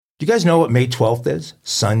Do you guys know what May 12th is?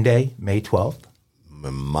 Sunday, May 12th?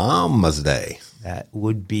 Mama's Day. That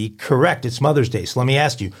would be correct. It's Mother's Day. So let me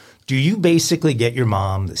ask you, do you basically get your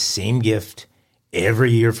mom the same gift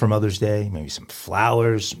every year for Mother's Day? Maybe some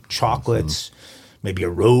flowers, some chocolates, maybe a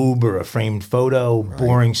robe or a framed photo,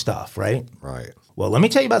 boring stuff, right? Right. Well, let me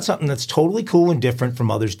tell you about something that's totally cool and different for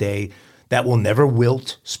Mother's Day that will never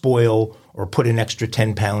wilt, spoil, or put an extra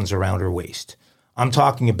 10 pounds around her waist. I'm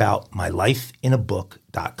talking about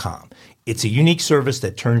mylifeinabook.com. It's a unique service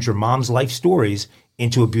that turns your mom's life stories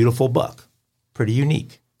into a beautiful book. Pretty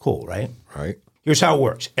unique. Cool, right? Right. Here's how it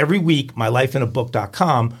works. Every week,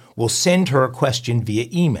 mylifeinabook.com will send her a question via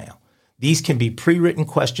email. These can be pre-written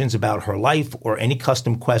questions about her life or any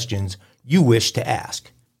custom questions you wish to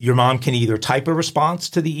ask. Your mom can either type a response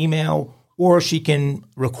to the email or she can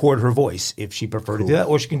record her voice if she prefers to do that,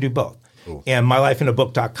 or she can do both. Cool. And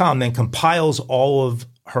mylifeinabook.com then compiles all of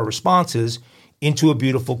her responses into a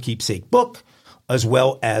beautiful keepsake book as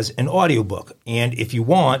well as an audiobook. And if you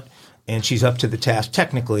want, and she's up to the task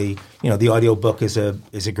technically, the audiobook is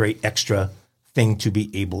a great extra thing to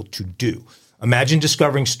be able to do. Imagine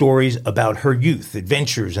discovering stories about her youth,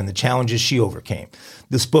 adventures, and the challenges she overcame.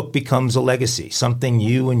 This book becomes a legacy, something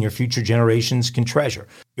you and your future generations can treasure.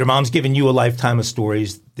 Your mom's given you a lifetime of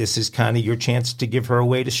stories. This is kind of your chance to give her a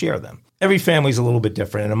way to share them. Every family's a little bit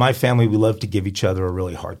different, and in my family, we love to give each other a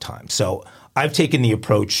really hard time. So I've taken the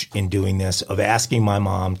approach in doing this of asking my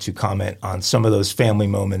mom to comment on some of those family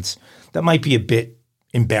moments that might be a bit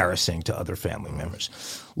embarrassing to other family members.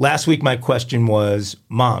 Last week, my question was,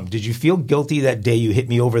 Mom, did you feel guilty that day you hit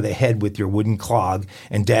me over the head with your wooden clog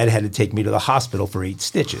and Dad had to take me to the hospital for 8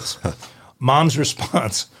 stitches? Mom's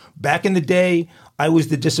response, back in the day, I was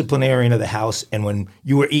the disciplinarian of the house, and when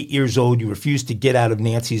you were 8 years old, you refused to get out of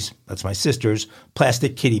Nancy's, that's my sister's,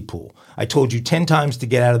 plastic kiddie pool. I told you 10 times to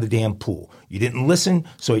get out of the damn pool. You didn't listen,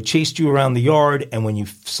 so I chased you around the yard, and when you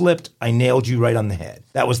slipped, I nailed you right on the head.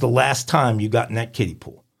 That was the last time you got in that kiddie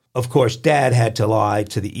pool. Of course, Dad had to lie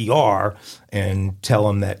to the ER and tell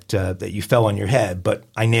him that you fell on your head, but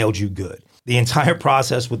I nailed you good. The entire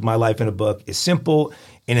process with My Life in a Book is simple,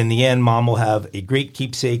 and in the end, Mom will have a great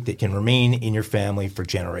keepsake that can remain in your family for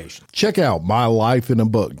generations. Check out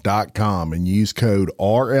mylifeinabook.com and use code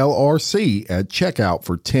RLRC at checkout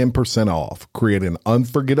for 10% off. Create an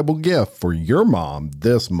unforgettable gift for your mom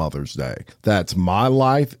this Mother's Day. That's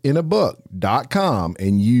mylifeinabook.com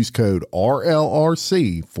and use code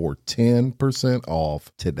RLRC for 10%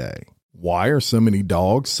 off today. Why are so many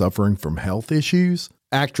dogs suffering from health issues?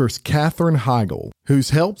 Actress Katherine Heigl, who's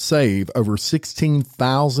helped save over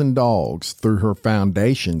 16,000 dogs through her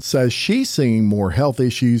foundation, says she's seeing more health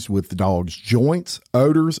issues with dogs' joints,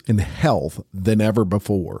 odors, and health than ever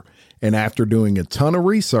before. And after doing a ton of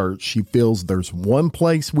research, she feels there's one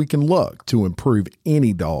place we can look to improve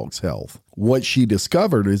any dog's health. What she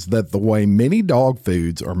discovered is that the way many dog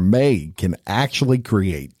foods are made can actually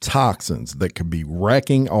create toxins that could be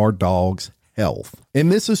wrecking our dogs' health.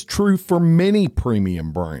 And this is true for many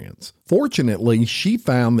premium brands. Fortunately, she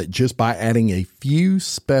found that just by adding a few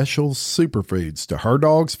special superfoods to her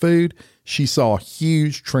dog's food, she saw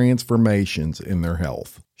huge transformations in their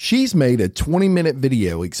health. She's made a 20-minute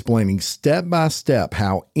video explaining step-by-step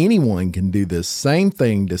how anyone can do this same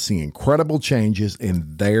thing to see incredible changes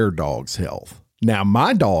in their dog's health. Now,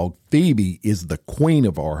 my dog, Phoebe, is the queen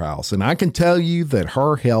of our house, and I can tell you that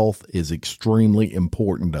her health is extremely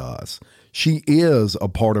important to us. She is a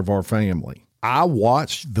part of our family. I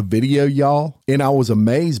watched the video, y'all, and I was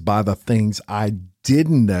amazed by the things I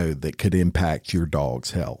didn't know that could impact your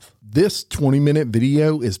dog's health. This 20-minute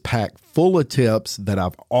video is packed full of tips that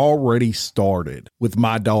I've already started with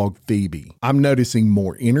my dog, Phoebe. I'm noticing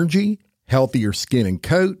more energy, healthier skin and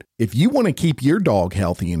coat. If you want to keep your dog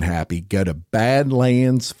healthy and happy, go to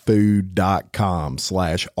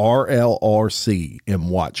badlandsfood.com/RLRC and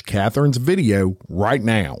watch Catherine's video right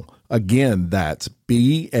now. Again, that's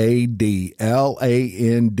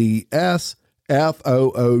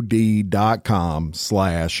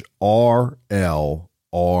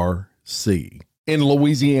badlandsfood.com/RLRC. In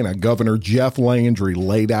Louisiana, Governor Jeff Landry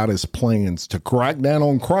laid out his plans to crack down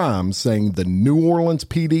on crime, saying the New Orleans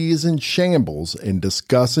PD is in shambles and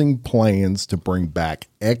discussing plans to bring back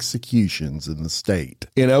executions in the state.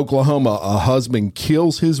 In Oklahoma, a husband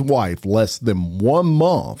kills his wife less than 1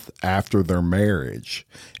 month after their marriage.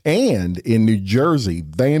 And in New Jersey,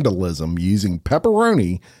 vandalism using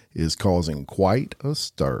pepperoni is causing quite a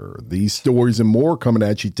stir. These stories and more coming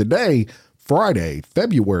at you today, Friday,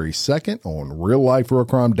 February 2nd on Real Life Real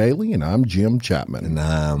Crime Daily, and I'm Jim Chapman. And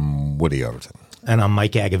I'm Woody Overton. And I'm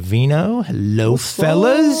Mike Agavino. Hello,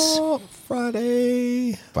 fellas.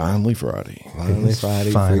 Friday. Finally Friday. Finally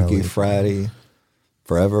Friday. Freaky Friday.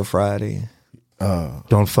 Forever Friday.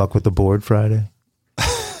 Don't fuck with the board Friday.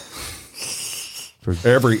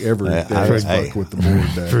 Every day is fuck with the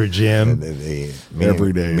board day. For Jim.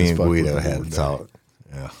 Every day Me is and fuck with Guido the had board to day. talk.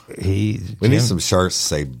 Yeah. We need some shirts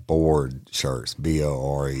that say board shirts.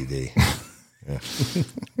 BORED. Yeah.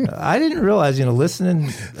 I didn't realize,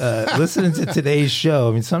 listening to today's show.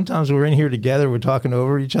 I mean, sometimes we're in here together, we're talking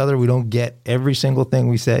over each other, we don't get every single thing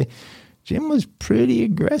we say. Jim was pretty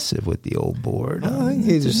aggressive with the old board. I think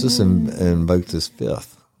he just invoked his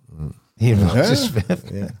fifth. He invoked his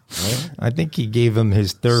fifth. Yeah. I think he gave him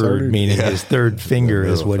his third, meaning his third finger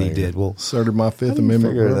is what he did. Well, asserted my Fifth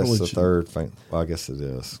Amendment privilege. That's the third thing. Well, I guess it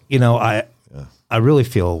is. I really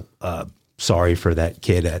feel sorry for that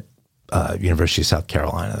kid at University of South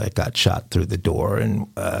Carolina that got shot through the door, and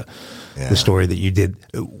the story that you did.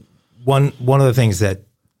 One of the things that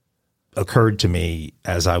occurred to me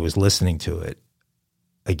as I was listening to it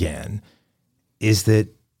again is that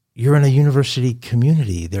you're in a university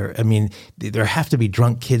community. There have to be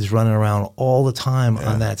drunk kids running around all the time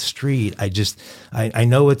on that street. I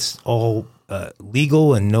know it's all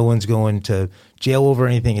legal and no one's going to jail over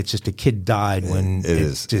anything. It's just a kid died when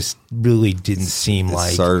it just really didn't seem like.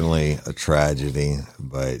 It's certainly a tragedy,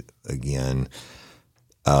 but again,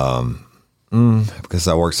 because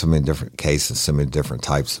I work so many different cases, so many different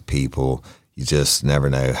types of people, you just never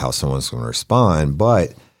know how someone's going to respond.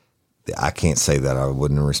 But I can't say that I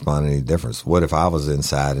wouldn't respond any difference. What if I was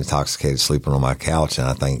inside intoxicated, sleeping on my couch, and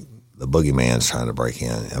I think the boogeyman's trying to break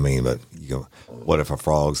in? I mean, but what if a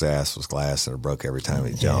frog's ass was glass and it broke every time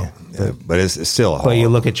he jumped? But it's still hard. But you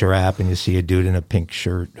look at your app and you see a dude in a pink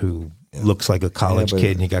shirt who looks like a college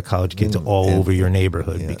kid, and you got college kids all over your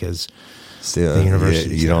neighborhood because still the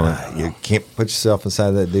university. You can't put yourself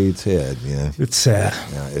inside that dude's head. It's sad.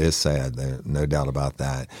 Yeah, it is sad. There's no doubt about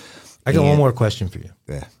that. I got one more question for you.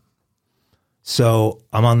 Yeah. So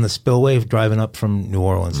I'm on the spillway driving up from New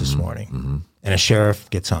Orleans this morning, and a sheriff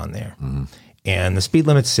gets on there, and the speed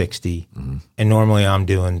limit's 60, and normally I'm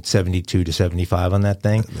doing 72 to 75 on that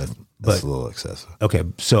thing. That's a little excessive. Okay,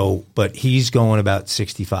 but he's going about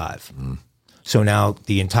 65. So now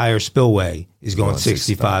the entire spillway is going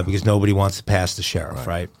 65 because nobody wants to pass the sheriff,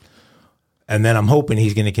 right? And then I'm hoping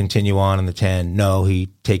he's going to continue on in the 10. No, he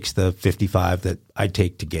takes the 55 that I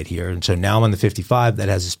take to get here. And so now I'm on the 55 that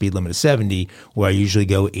has a speed limit of 70, where I usually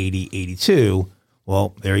go 80, 82.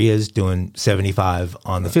 Well, there he is doing 75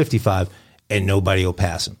 on the 55, and nobody will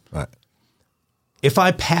pass him. Right. If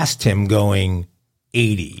I passed him going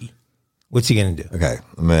 80, what's he going to do? Okay.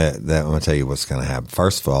 I'm going to tell you what's going to happen.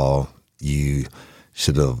 First of all, you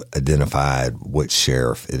should have identified which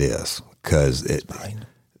sheriff it is, because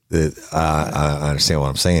I understand what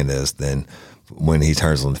I'm saying is then when he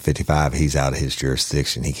turns on the 55, he's out of his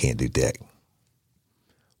jurisdiction. He can't do dick.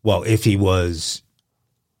 Well, if he was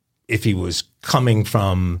coming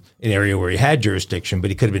from an area where he had jurisdiction,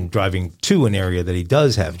 but he could have been driving to an area that he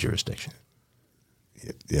does have jurisdiction.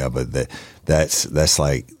 Yeah, but that's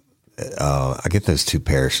like I get those two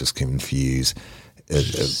parishes confused.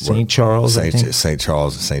 St. Charles, St.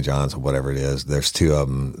 Charles and St. John's, or whatever it is. There's two of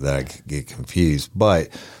them that I get confused. But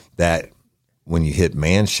that when you hit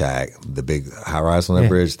Manshack, the big high rise on that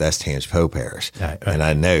bridge, that's Tangipahoa Parish. Right. And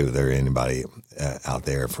I know there anybody out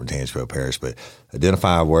there from Tangipahoa Parish, but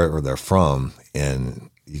identify wherever they're from, and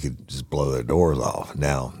you could just blow their doors off.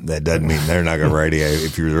 Now, that doesn't mean they're not going to radio.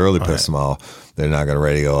 If you really piss them off, they're not going to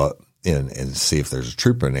radio up and see if there's a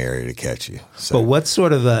trooper in the area to catch you. So, but what's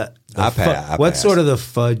sort of what's sort of the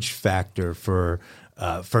fudge factor for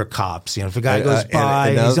cops? If a guy goes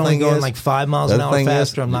by, he's only going like 5 miles an hour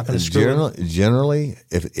faster. I'm not going to screw him. Generally,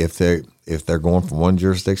 if they're going from one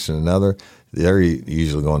jurisdiction to another, they're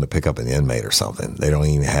usually going to pick up an inmate or something. They don't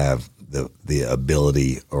even have the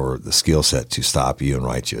ability or the skill set to stop you and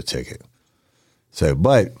write you a ticket. So,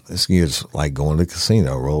 but it's like going to the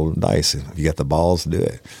casino, rolling dice. If you got the balls, do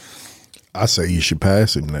it. I say you should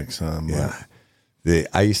pass him next time. Yeah.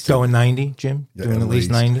 I used to going 90, Jim. Doing at least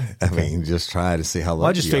 90. I mean, just try to see how lucky.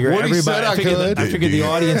 I just figure everybody. I figured the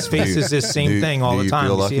audience faces this same thing all the time.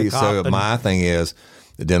 Feel lucky? So my thing is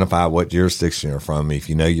identify what jurisdiction you're from. If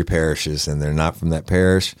you know your parishes and they're not from that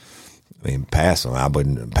parish, I mean, pass them. I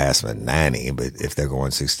wouldn't pass them at 90, but if they're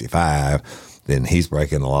going 65, then he's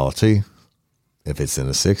breaking the law too. If it's in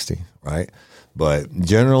a 60, right? But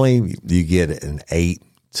generally, you get an 8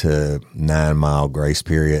 to 9 mile grace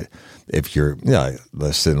period. If you're,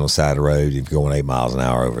 let's sit on the side of the road, if you're going 8 miles an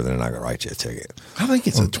hour over, they're not going to write you a ticket. I think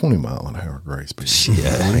it's a 20 mile an hour grace period.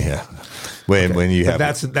 Yeah. When you have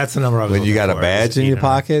that's the number I was when you got for, a badge in your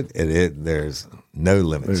pocket, there's No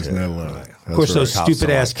limit. There's no limit. Right. Of course, those Top stupid side,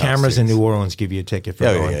 ass top cameras in six. New Orleans give you a ticket for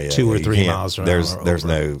going 2 or 3 miles an hour. There's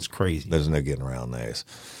no. It's crazy. There's no getting around those.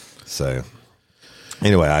 So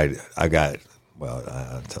anyway, I got. Well,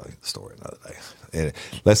 I'll tell you the story another day. And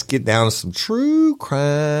let's get down to some true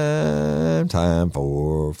crime time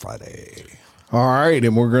for Friday. All right,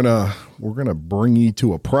 and we're gonna bring you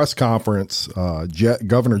to a press conference.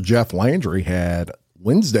 Governor Jeff Landry had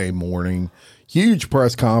Wednesday morning, huge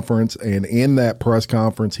press conference, and in that press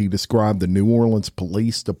conference, he described the New Orleans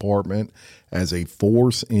Police Department as a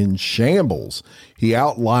force in shambles. He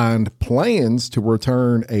outlined plans to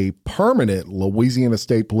return a permanent Louisiana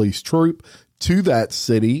State Police troop to that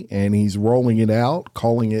city, and he's rolling it out,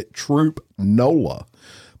 calling it Troop NOLA.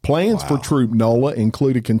 Plans for Troop NOLA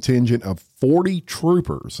include a contingent of 40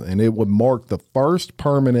 troopers, and it would mark the first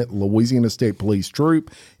permanent Louisiana State Police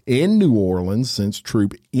troop in New Orleans since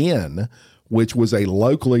Troop N, which was a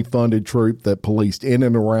locally funded troop that policed in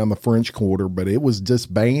and around the French Quarter, but it was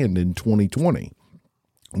disbanded in 2020.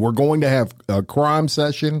 We're going to have a crime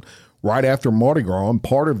session right after Mardi Gras, and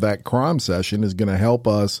part of that crime session is going to help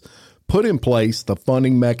us put in place the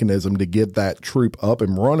funding mechanism to get that troop up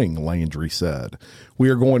and running, Landry said. We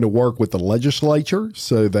are going to work with the legislature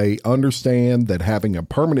so they understand that having a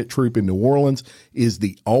permanent troop in New Orleans is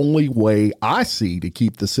the only way I see to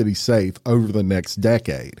keep the city safe over the next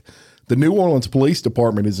decade. The New Orleans Police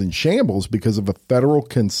Department is in shambles because of a federal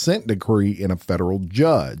consent decree and a federal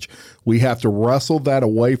judge. We have to wrestle that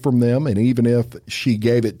away from them, and even if she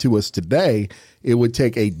gave it to us today, it would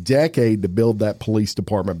take a decade to build that police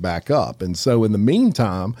department back up. And so in the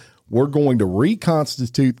meantime, we're going to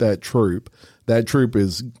reconstitute that troop. That troop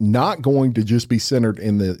is not going to just be centered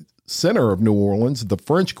in the center of New Orleans, the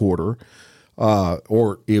French Quarter,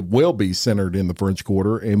 or it will be centered in the French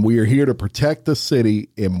Quarter, and we are here to protect the city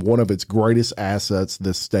and one of its greatest assets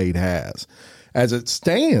this state has. As it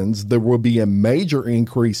stands, there will be a major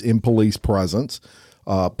increase in police presence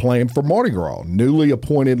planned for Mardi Gras. Newly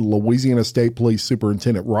appointed Louisiana State Police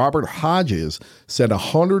Superintendent Robert Hodges said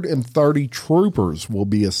 130 troopers will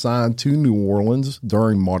be assigned to New Orleans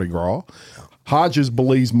during Mardi Gras. Hodges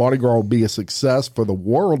believes Mardi Gras will be a success for the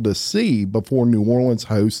world to see before New Orleans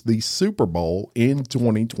hosts the Super Bowl in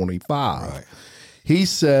 2025. Right. He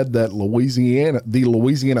said that the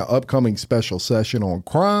Louisiana upcoming special session on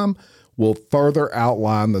crime will further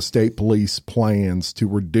outline the state police plans to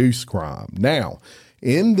reduce crime. Now,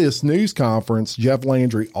 in this news conference, Jeff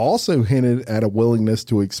Landry also hinted at a willingness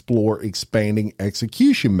to explore expanding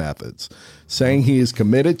execution methods, saying he is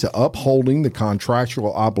committed to upholding the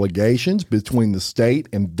contractual obligations between the state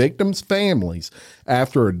and victims' families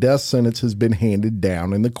after a death sentence has been handed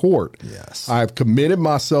down in the court. Yes. I've committed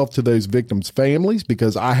myself to those victims' families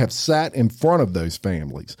because I have sat in front of those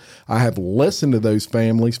families. I have listened to those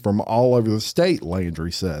families from all over the state,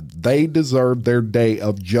 Landry said. They deserve their day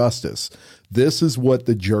of justice. This is what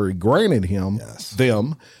the jury granted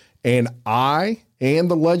them, and I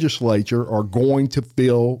and the legislature are going to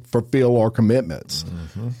fulfill our commitments.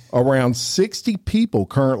 Mm-hmm. Around 60 people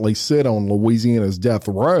currently sit on Louisiana's death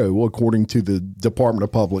row, according to the Department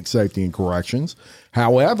of Public Safety and Corrections.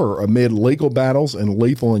 However, amid legal battles and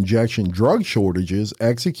lethal injection drug shortages,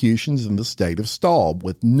 executions in the state have stalled,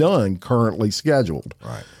 with none currently scheduled.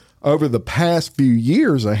 Right. Over the past few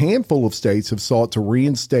years, a handful of states have sought to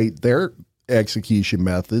reinstate their execution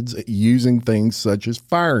methods using things such as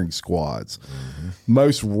firing squads. Mm-hmm.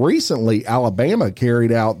 Most recently, Alabama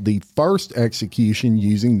carried out the first execution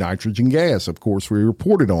using nitrogen gas. Of course, we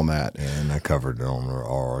reported on that. And I covered it on our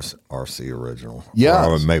RLRC original. Yeah.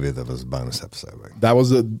 Or maybe that was a bonus episode. That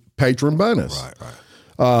was a patron bonus.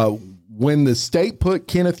 Right. When the state put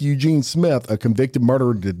Kenneth Eugene Smith, a convicted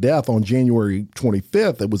murderer, to death on January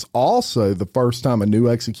 25th, it was also the first time a new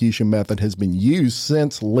execution method has been used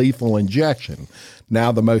since lethal injection.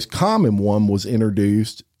 Now, the most common one was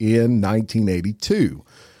introduced in 1982.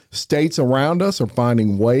 States around us are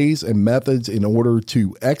finding ways and methods in order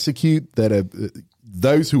to execute that have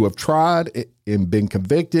those who have tried and been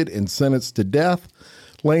convicted and sentenced to death.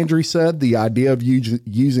 Landry said the idea of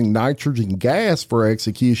using nitrogen gas for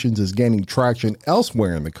executions is gaining traction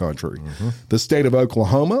elsewhere in the country. Mm-hmm. The state of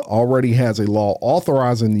Oklahoma already has a law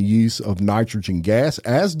authorizing the use of nitrogen gas,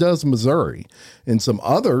 as does Missouri. And some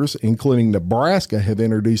others, including Nebraska, have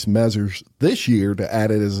introduced measures this year to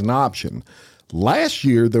add it as an option. Last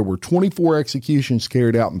year, there were 24 executions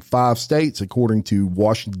carried out in 5 states, according to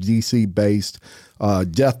Washington, D.C. based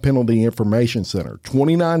Death Penalty Information Center.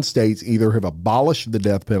 29 states either have abolished the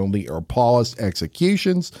death penalty or paused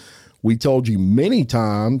executions. We told you many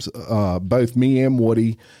times, both me and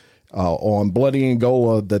Woody, on Bloody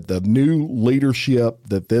Angola that the new leadership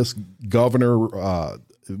that this governor,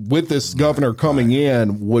 with this governor coming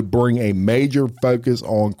in, would bring a major focus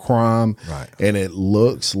on crime. Right. And it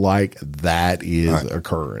looks like that is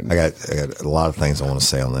occurring. I got a lot of things I want to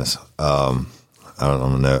say on this. I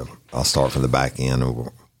don't know. I'll start from the back end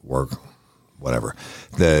or work, whatever.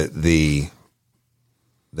 The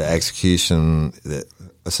execution.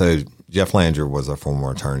 So Jeff Langer was a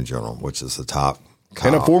former attorney general, which is the top cop.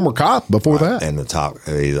 And a former cop before that. And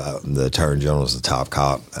the attorney general is the top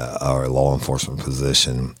cop or law enforcement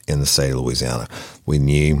position in the state of Louisiana. We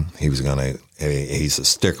knew he was going to. He's a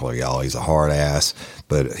stickler, y'all. He's a hard ass,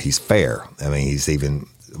 but he's fair. I mean, he's even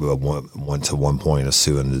went to one point of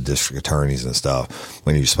suing the district attorneys and stuff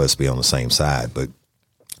when you're supposed to be on the same side. But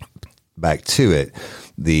back to it,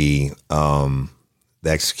 the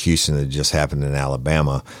execution that just happened in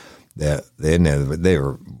Alabama, that they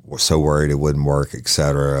were so worried it wouldn't work, et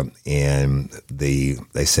cetera. And they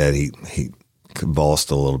said he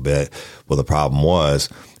convulsed a little bit. Well, the problem was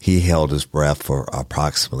he held his breath for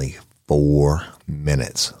approximately 4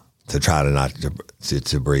 minutes to try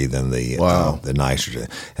to breathe in the nitrogen.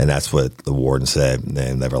 And that's what the warden said.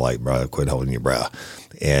 And they were like, bro, quit holding your breath.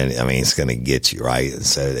 And I mean, it's going to get you, right? And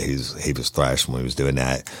so he was thrashed when he was doing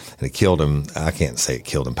that. And it killed him. I can't say it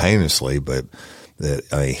killed him painlessly, but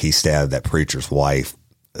he stabbed that preacher's wife,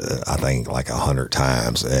 I think like 100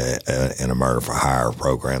 times in a murder for hire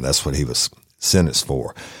program. That's what he was sentenced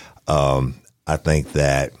for. I think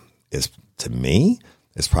that is, to me,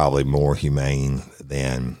 it's probably more humane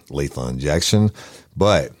than lethal injection.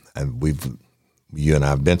 But you and I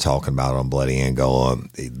have been talking about on Bloody Angola,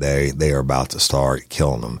 they are about to start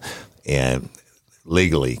killing them and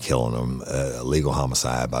legally killing them, legal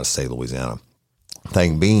homicide by the state of Louisiana.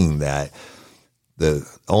 Thing being that the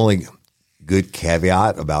only good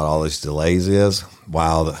caveat about all these delays is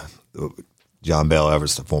while John Bel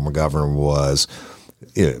Edwards, the former governor, was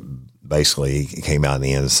basically he came out in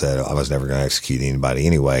the end and said, I was never going to execute anybody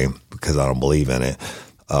anyway because I don't believe in it.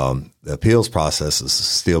 The appeals process has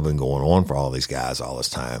still been going on for all these guys all this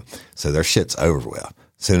time. So their shit's over with.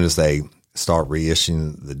 As soon as they start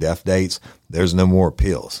reissuing the death dates, there's no more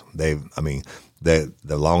appeals. The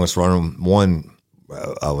longest running one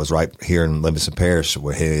was right here in Livingston Parish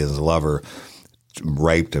where his lover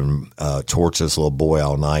raped and tortured this little boy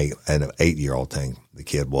all night, and an 8-year-old thing the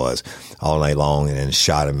kid was, all night long, and then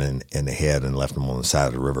shot him in the head and left him on the side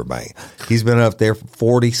of the riverbank. He's been up there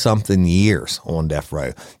for 40-something years on death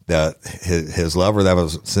row. His lover that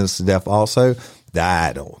was sentenced to death also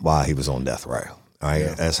died while he was on death row. All right,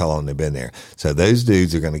 yeah. That's how long they've been there. So those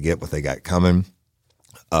dudes are going to get what they got coming.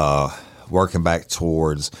 Working back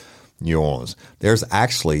towards New Orleans, there's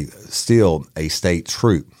actually still a state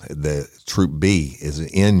troop. The Troop B is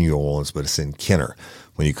in New Orleans, but it's in Kenner.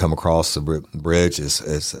 When you come across the bridge,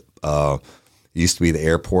 it used to be the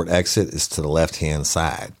airport exit. It's to the left-hand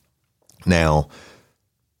side. Now,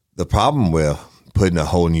 the problem with putting a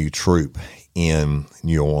whole new troop in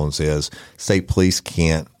New Orleans is state police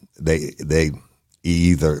can't. They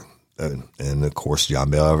either, and of course,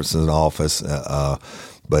 John Bel Edwards is in office,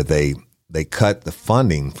 but they cut the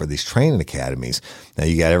funding for these training academies. Now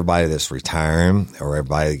you got everybody that's retiring or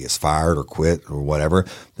everybody that gets fired or quit or whatever.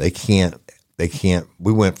 They can't.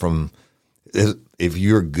 We went from, if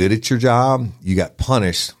you're good at your job, you got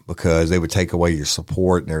punished because they would take away your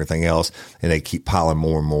support and everything else, and they keep piling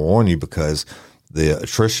more and more on you because the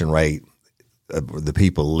attrition rate of the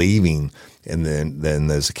people leaving and then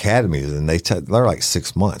those academies, and they're like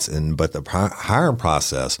 6 months, but the hiring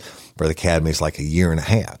process for the academy is like a year and a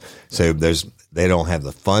half. So they don't have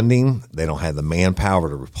the funding, they don't have the manpower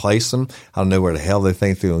to replace them. I don't know where the hell they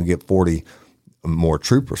think they're going to get 40 more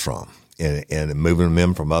troopers from. And moving them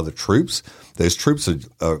in from other troops. Those troops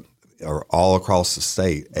are all across the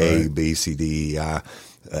state, A, B, C, D, E, I,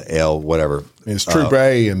 L, whatever. It's Troop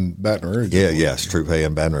A in Baton Rouge. Yeah, it's Troop A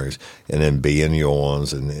in Baton Rouge. And then B in New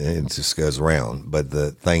Orleans, and it just goes around. But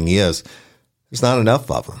the thing is, there's not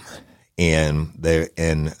enough of them. And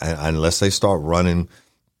unless they start running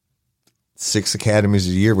 6 academies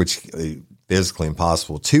a year, which physically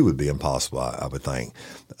impossible, 2 would be impossible, I would think.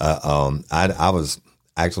 I was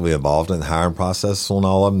actively involved in the hiring process on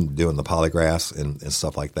all of them, doing the polygraphs and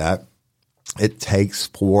stuff like that. It takes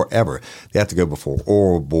forever. They have to go before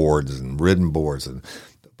oral boards and written boards and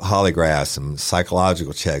polygraphs and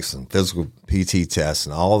psychological checks and physical PT tests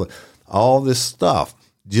and all this stuff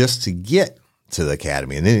just to get to the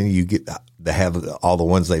academy. And then you get to have all the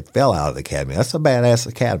ones they fell out of the academy. That's a badass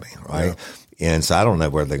academy, right? Yeah. And so I don't know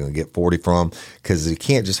where they're going to get 40 from, because you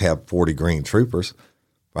can't just have 40 green troopers,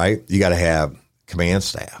 right? You got to have command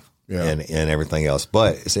staff. and everything else.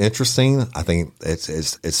 But it's interesting. I think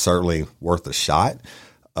it's certainly worth a shot.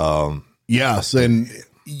 Yes, and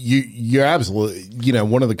you're absolutely.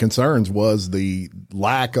 One of the concerns was the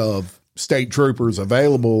lack of state troopers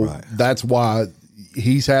available. Right. That's why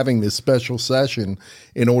he's having this special session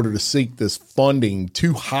in order to seek this funding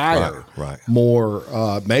to hire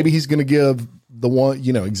more. Maybe he's going to give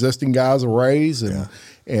the existing guys a raise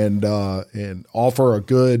and offer a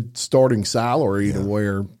good starting salary to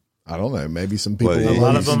where, I don't know, maybe some people. A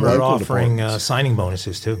lot of them are offering signing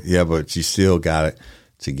bonuses too. Yeah, but you still got it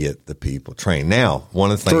to get the people trained. Now,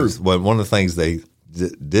 one of the things they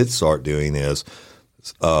did start doing is,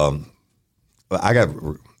 I got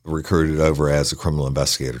recruited over as a criminal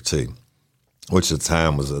investigator too, which at the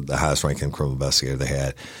time was the highest ranking criminal investigator they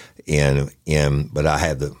had. But I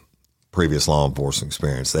had the previous law enforcement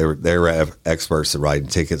experience. They were experts at writing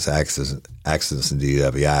tickets, accidents, and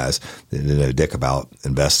DWIs. They didn't know dick about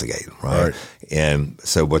investigating, right? And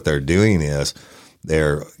so what they're doing is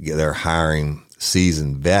they're hiring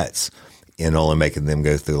seasoned vets and only making them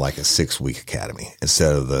go through like a 6-week academy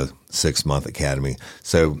instead of the 6-month academy.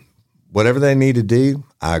 So whatever they need to do,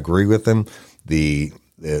 I agree with them.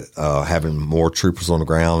 Having more troopers on the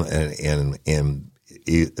ground and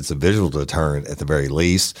it's a visual deterrent at the very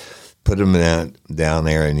least. Put them down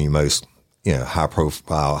there in the most high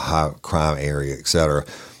profile, high crime area, et cetera.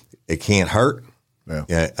 It can't hurt.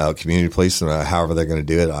 Community police, however they're going to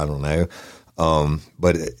do it, I don't know.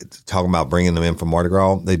 But talking about bringing them in from Mardi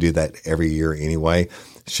Gras, they do that every year anyway.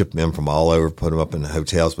 Ship them in from all over, put them up in the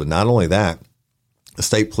hotels. But not only that, the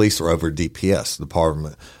state police are over DPS,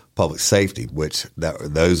 Department of Public Safety, which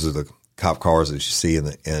those are the cop cars that you see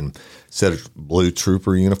instead of blue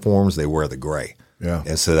trooper uniforms, they wear the gray. Yeah.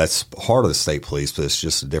 And so that's part of the state police, but it's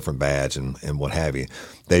just a different badge and what have you.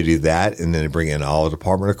 They do that, and then they bring in all the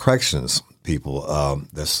Department of Corrections people,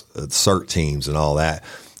 the CERT teams and all that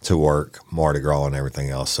to work Mardi Gras and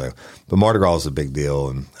everything else. So, but Mardi Gras is a big deal,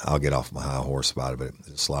 and I'll get off my high horse about it, but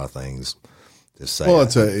there's a lot of things to say. Well,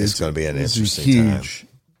 it's going to be an interesting huge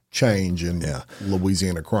change in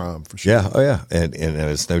Louisiana crime for sure. Yeah. Oh, yeah. And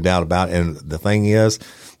it's no doubt about it. And the thing is,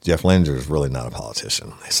 Jeff Linder is really not a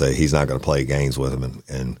politician. So he's not going to play games with them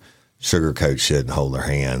and sugarcoat shit and hold their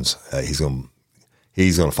hands. He's going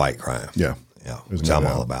to fight crime. Yeah. Yeah. Which I'm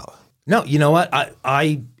all about. No, you know what?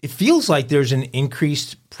 It feels like there's an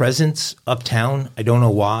increased presence uptown. I don't know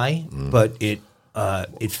why, but it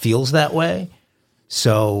feels that way.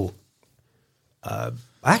 So I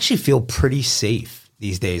actually feel pretty safe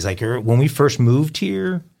these days. Like when we first moved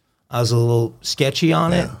here, I was a little sketchy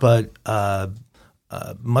on it, but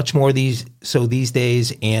much more these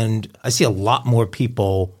days, and I see a lot more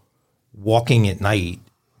people walking at night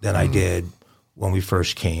than I did when we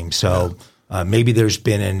first came. So maybe there's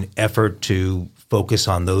been an effort to focus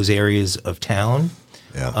on those areas of town.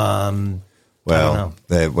 Yeah. Well,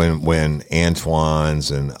 when Antoine's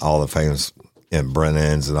and all the famous and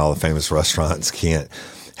Brennan's and all the famous restaurants can't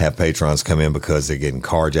have patrons come in because they're getting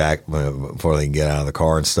carjacked before they can get out of the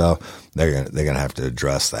car and stuff, they're gonna have to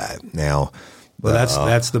address that now. Well,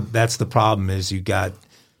 that's the problem is you've got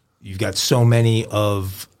so many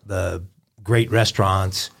of the great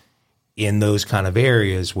restaurants in those kind of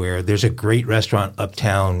areas where there's a great restaurant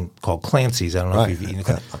uptown called Clancy's. I don't know if you've eaten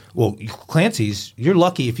it. Well, Clancy's, you're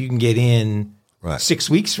lucky if you can get in 6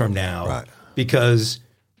 weeks from now because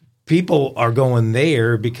people are going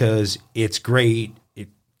there because it's great,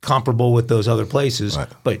 comparable with those other places,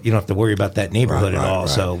 but you don't have to worry about that neighborhood at all.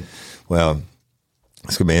 So, well,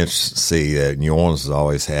 it's going to be interesting to see that New Orleans has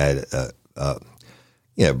always had, but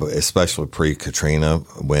especially pre-Katrina,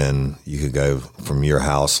 when you could go from your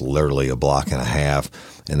house literally a block and a half,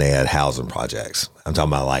 and they had housing projects. I'm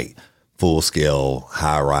talking about like full-scale,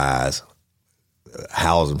 high-rise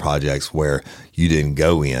housing projects where you didn't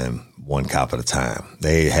go in one cop at a time.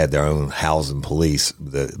 They had their own housing police,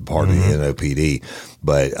 part of the NOPD.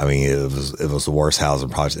 But I mean, it was the worst housing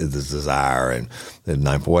project. The Desire and the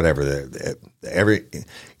Ninth, whatever.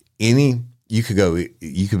 You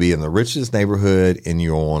could be in the richest neighborhood in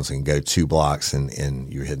New Orleans and go 2 blocks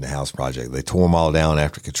and you're hitting the house project. They tore them all down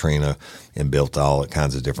after Katrina and built all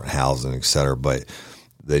kinds of different housing, et cetera. But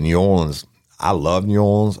the New Orleans, I love New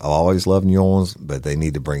Orleans. I've always loved New Orleans, but they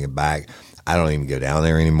need to bring it back. I don't even go down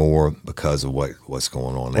there anymore because of what's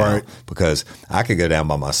going on now. Right. Because I could go down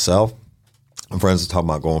by myself. My friends are talking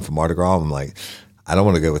about going for Mardi Gras. I'm like, I don't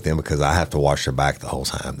want to go with them because I have to watch their back the whole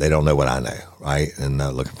time. They don't know what I know, right? And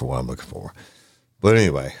not looking for what I'm looking for. But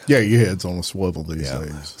anyway. Yeah, your head's on a swivel these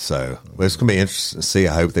days. So it's going to be interesting to see.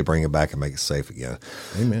 I hope they bring it back and make it safe again.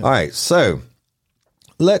 Amen. All right. So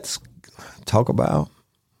let's talk about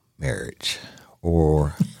marriage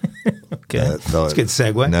or Okay. That's a good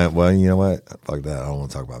segue. No, well, you know what? Fuck that. I don't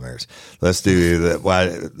want to talk about marriage. Let's do that.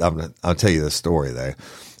 Well, I'll tell you the story, though.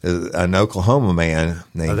 An Oklahoma man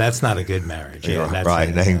named... Oh, that's not a good marriage. Yeah, that's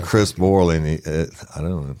right. Named Chris Borland. I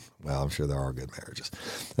don't know. Well, I'm sure there are good marriages.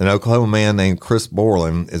 An Oklahoma man named Chris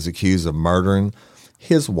Borland is accused of murdering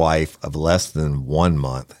his wife of less than 1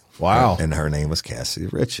 month. Wow. And her name was Cassie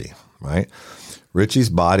Ritchie, right? Ritchie's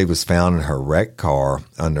body was found in her wrecked car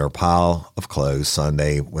under a pile of clothes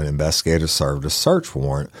Sunday when investigators served a search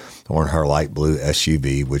warrant on her light blue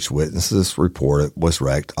SUV, which witnesses reported was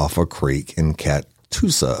wrecked off a creek in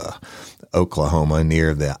Catoosa, Oklahoma,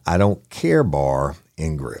 near the I Don't Care Bar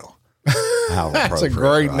and Grill. That's a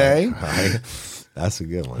great name. Right? That's a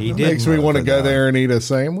good one. Makes me want to go there and eat a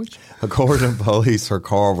sandwich. According to police, her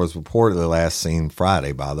car was reportedly last seen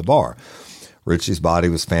Friday by the bar. Ritchie's body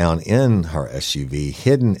was found in her SUV,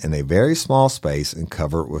 hidden in a very small space and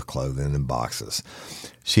covered with clothing and boxes.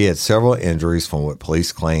 She had several injuries from what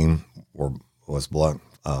police claim was blunt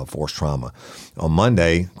force trauma. On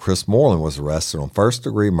Monday, Chris Moreland was arrested on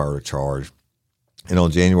first-degree murder charge. And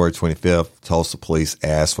on January 25th, Tulsa police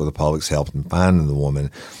asked for the public's help in finding the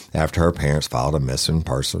woman after her parents filed a missing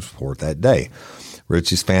persons report that day.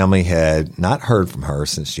 Ritchie's family had not heard from her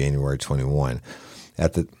since January 21.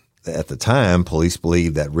 At the time, police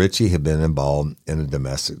believed that Ritchie had been involved in a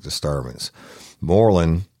domestic disturbance.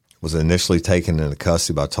 Moreland was initially taken into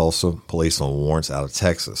custody by Tulsa police on warrants out of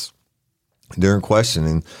Texas. During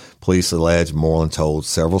questioning, police alleged Moreland told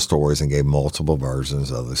several stories and gave multiple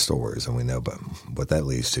versions of the stories, and we know what that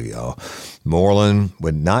leads to, y'all. Moreland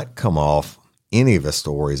would not come off any of his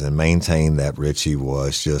stories and maintained that Ritchie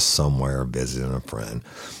was just somewhere visiting a friend.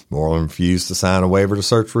 Moreland refused to sign a waiver to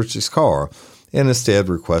search Ritchie's car and instead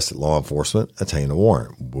requested law enforcement obtain a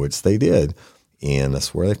warrant, which they did, and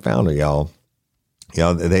that's where they found her, y'all.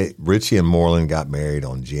 Ritchie and Moreland got married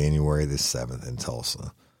on January the 7th in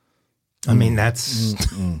Tulsa. I mean, that's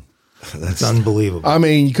unbelievable. I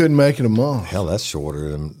mean, you couldn't make it a month. Hell, that's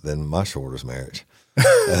shorter than my shortest marriage.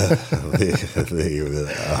 I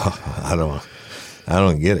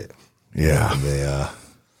don't get it. Yeah.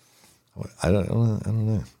 I don't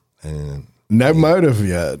know. And, no motive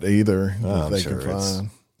yet either.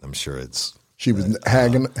 I'm sure it's. She was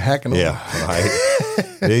hacking. Yeah, right.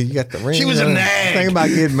 You got the ring. She was a nag. The thing about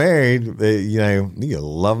getting married, you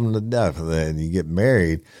love them to death, and then you get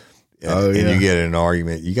married. And you get in an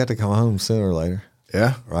argument, you got to come home sooner or later.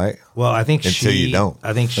 Yeah. Right? Well, I think you don't.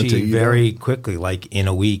 I think she very quickly, like in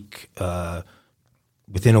a week,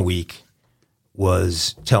 within a week,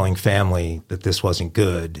 was telling family that this wasn't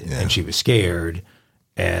good and she was scared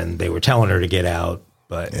and they were telling her to get out,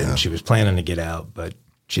 and she was planning to get out, but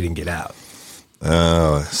she didn't get out.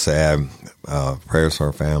 Oh, sad. Prayers for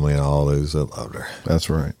her family and all those that loved her. That's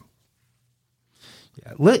right.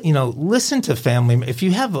 Listen to family. If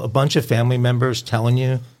you have a bunch of family members telling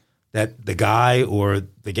you that the guy or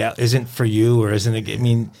the gal isn't for you or isn't,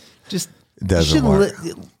 just it doesn't work.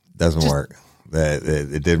 Doesn't work.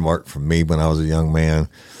 It didn't work for me when I was a young man.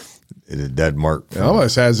 It doesn't work. It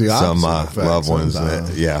almost has the opposite some effect loved ones.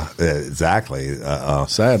 Exactly.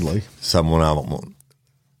 Sadly, someone I won't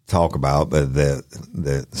talk about, but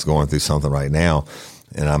that's going through something right now,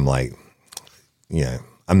 and I'm like,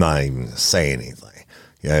 I'm not even saying anything.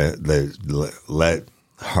 Let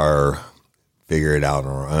her figure it out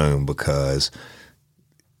on her own, because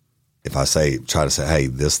if I try to say, hey,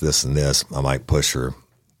 this, and this, I might push her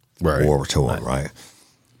over to him, right?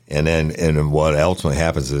 And then what ultimately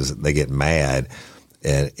happens is they get mad,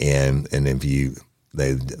 and if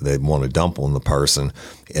they want to dump on the person,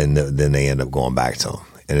 and then they end up going back to them.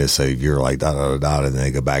 And so you're like, and then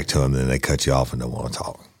they go back to them, and then they cut you off and don't want to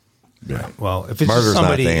talk. Yeah. Well, if it's just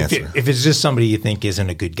somebody, if it's just somebody you think isn't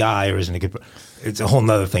a good guy or isn't a good, it's a whole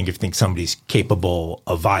nother thing if you think somebody's capable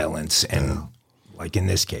of violence, and like in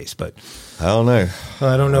this case. But I don't know.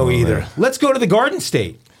 I don't know either. Let's go to the Garden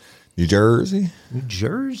State, New Jersey.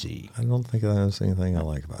 I don't think there's anything I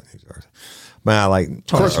like about New Jersey. Man, I like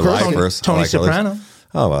Tony Soprano.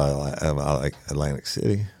 I like Atlantic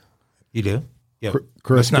City. You do? Yeah,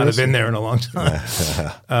 Chris must not have been there in a long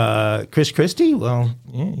time. Chris Christie? Well,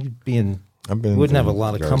 you'd wouldn't have a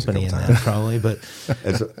lot of company in that probably, but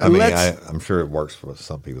I'm sure it works for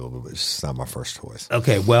some people, but it's not my first choice.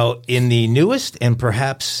 Okay, well, in the newest and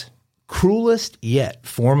perhaps cruelest yet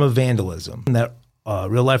form of vandalism that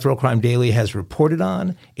Real Life Real Crime Daily has reported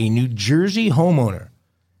on, a New Jersey homeowner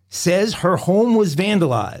says her home was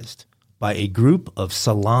vandalized by a group of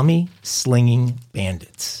salami-slinging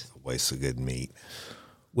bandits. Waste of good meat.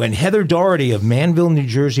 When Heather Doherty of Manville, New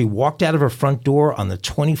Jersey, walked out of her front door on the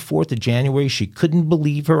 24th of January, she couldn't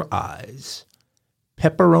believe her eyes.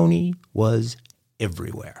 Pepperoni was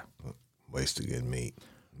everywhere. Wasted good meat.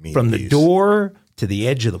 From the door to the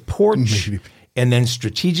edge of the porch, and then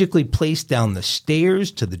strategically placed down the stairs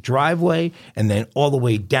to the driveway, and then all the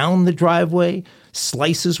way down the driveway.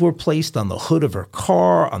 Slices were placed on the hood of her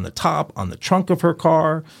car, on the top, on the trunk of her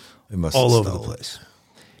car, all over the place.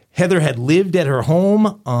 Heather had lived at her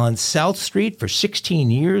home on South Street for 16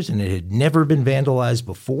 years, and it had never been vandalized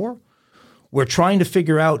before. We're trying to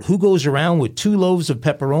figure out who goes around with 2 loaves of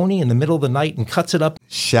pepperoni in the middle of the night and cuts it up.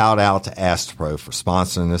 Shout out to Astropro for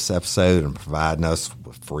sponsoring this episode and providing us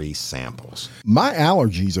with free samples. My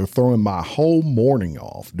allergies are throwing my whole morning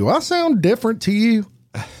off. Do I sound different to you?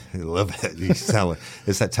 I love it. You sound like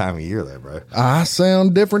it's that time of year there, bro. I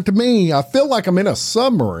sound different to me. I feel like I'm in a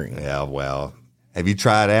submarine. Yeah, well, have you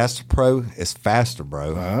tried Astropro? It's faster, bro.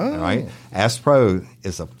 All right? Astropro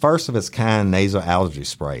is the first of its kind nasal allergy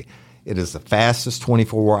spray. It is the fastest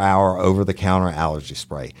 24-hour over-the-counter allergy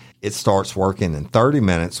spray. It starts working in 30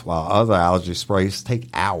 minutes while other allergy sprays take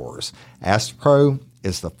hours. Astropro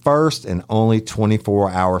is the first and only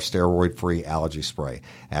 24-hour steroid-free allergy spray.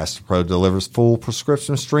 Astropro delivers full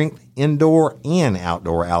prescription strength, indoor and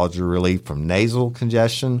outdoor allergy relief from nasal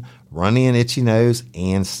congestion, runny and itchy nose,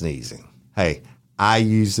 and sneezing. Hey, I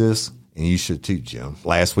use this, and you should too, Jim.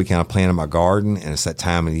 Last weekend I planted my garden, and it's that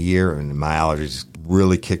time of the year, and my allergies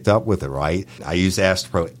really kicked up with it, right? I use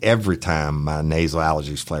Astropro every time my nasal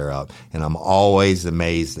allergies flare up, and I'm always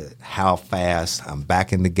amazed at how fast I'm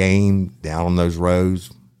back in the game, down on those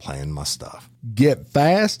roads, playing my stuff. Get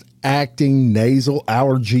fast-acting nasal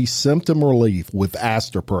allergy symptom relief with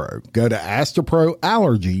Astropro. Go to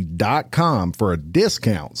AstroProAllergy.com for a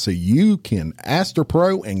discount so you can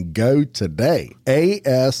Astropro and go today.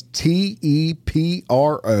 ASTEPRO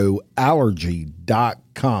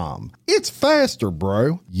allergy.com. It's faster,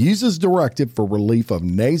 bro. Use as directed for relief of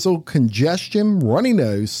nasal congestion, runny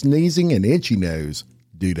nose, sneezing, and itchy nose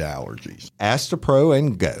due to allergies. Astropro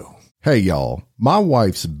and go. Hey y'all, my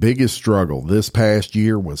wife's biggest struggle this past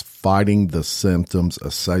year was fighting the symptoms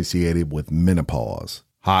associated with menopause.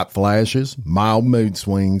 Hot flashes, mild mood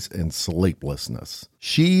swings, and sleeplessness.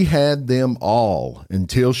 She had them all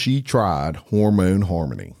until she tried Hormone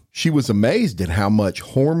Harmony. She was amazed at how much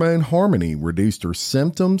Hormone Harmony reduced her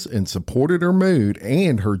symptoms and supported her mood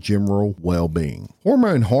and her general well-being.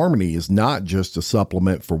 Hormone Harmony is not just a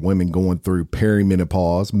supplement for women going through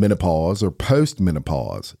perimenopause, menopause, or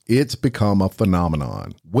postmenopause. It's become a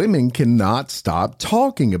phenomenon. Women cannot stop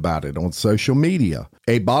talking about it on social media.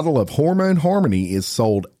 A bottle of Hormone Harmony is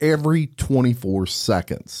sold every 24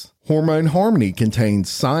 seconds. Hormone Harmony contains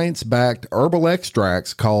science-backed herbal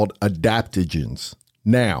extracts called adaptogens.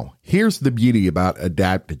 Now, here's the beauty about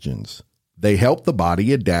adaptogens. They help the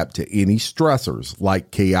body adapt to any stressors, like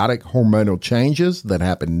chaotic hormonal changes that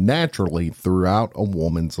happen naturally throughout a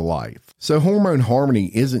woman's life. So Hormone Harmony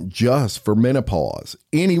isn't just for menopause.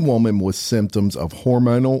 Any woman with symptoms of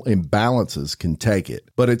hormonal imbalances can take it,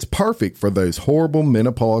 but it's perfect for those horrible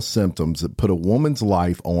menopause symptoms that put a woman's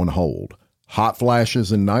life on hold. Hot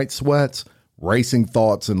flashes and night sweats, racing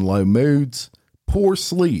thoughts and low moods, poor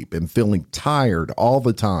sleep and feeling tired all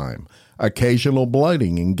the time, occasional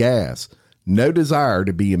bloating and gas, no desire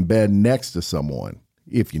to be in bed next to someone,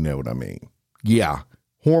 if you know what I mean. Yeah,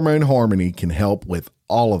 Hormone Harmony can help with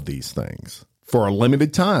all of these things. For a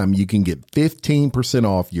limited time, you can get 15%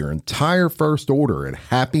 off your entire first order at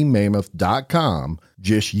happymammoth.com.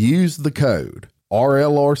 Just use the code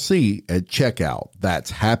RLRC at checkout.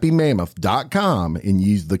 That's happymammoth.com and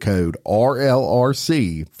use the code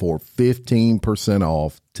RLRC for 15%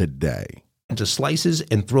 off today. Into slices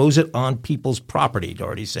and throws it on people's property,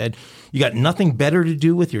 Doherty said. You got nothing better to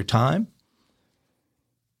do with your time?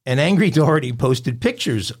 And Angry Doherty posted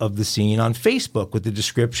pictures of the scene on Facebook with the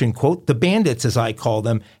description, quote, "The bandits, as I call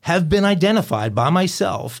them, have been identified by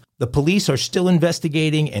myself. The police are still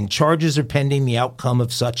investigating and charges are pending the outcome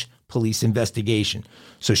of such police investigation."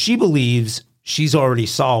 So she believes she's already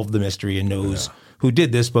solved the mystery and knows who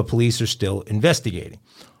did this, but police are still investigating.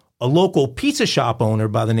 A local pizza shop owner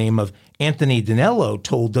by the name of Anthony Danello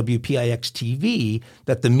told WPIX-TV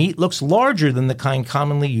that the meat looks larger than the kind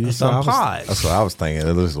commonly used on pies. That's what I was thinking.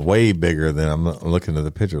 It looks way bigger than, I'm looking at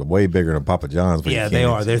the picture, way bigger than Papa John's. Yeah, they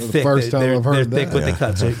are. They're thick. They're thick with the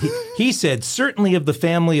cut. So he said, certainly of the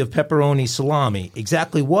family of pepperoni salami.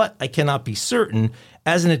 Exactly what? I cannot be certain.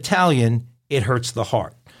 As an Italian, it hurts the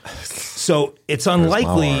heart. So it's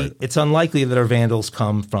unlikely that our vandals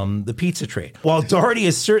come from the pizza trade. While Doherty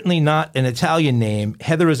is certainly not an Italian name,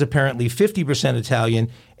 Heather is apparently 50% Italian,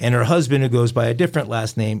 and her husband, who goes by a different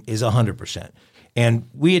last name, is 100%. And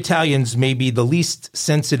we Italians may be the least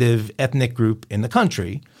sensitive ethnic group in the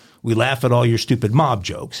country. We laugh at all your stupid mob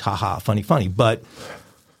jokes. Ha ha, funny. But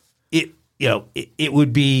it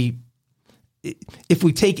would be, if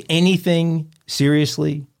we take anything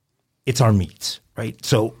seriously, it's our meats, right?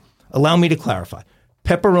 So allow me to clarify.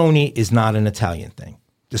 Pepperoni is not an Italian thing,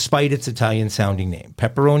 despite its Italian-sounding name.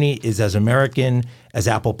 Pepperoni is as American as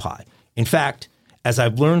apple pie. In fact, as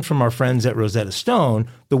I've learned from our friends at Rosetta Stone,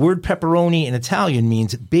 the word pepperoni in Italian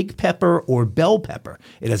means big pepper or bell pepper.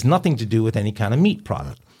 It has nothing to do with any kind of meat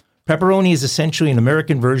product. Pepperoni is essentially an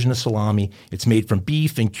American version of salami. It's made from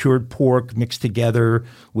beef and cured pork mixed together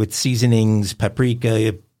with seasonings,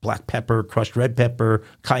 paprika, black pepper, crushed red pepper,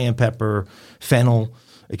 cayenne pepper, fennel,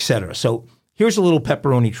 etc. So here's a little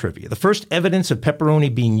pepperoni trivia. The first evidence of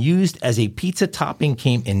pepperoni being used as a pizza topping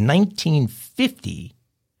came in 1950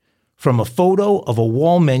 from a photo of a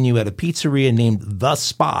wall menu at a pizzeria named The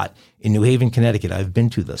Spot in New Haven, Connecticut. I've been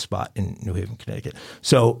to The Spot in New Haven, Connecticut.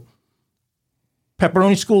 So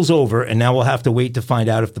pepperoni school's over, and now we'll have to wait to find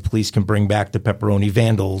out if the police can bring back the pepperoni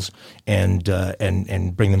vandals and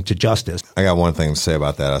bring them to justice. I got one thing to say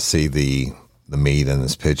about that. I see the meat in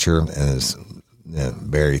this picture, and it's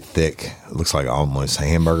very thick. It looks like almost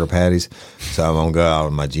hamburger patties. So I'm going to go out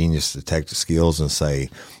with my genius detective skills and say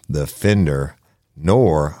the offender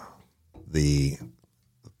nor the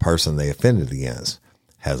person they offended against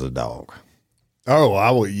has a dog. Oh, I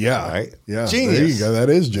will. Yeah, right. Yeah, genius. There you go. That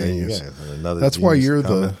is genius. That's why you're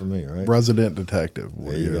the me, right? resident detective.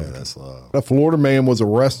 There you go. That's love. A Florida man was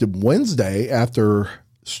arrested Wednesday after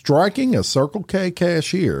striking a Circle K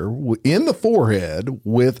cashier in the forehead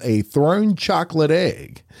with a thrown chocolate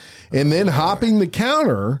egg, and then hopping the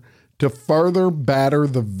counter to further batter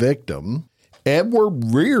the victim.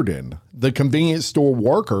 Edward Reardon, the convenience store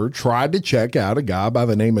worker, tried to check out a guy by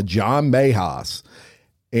the name of John Mayhaus,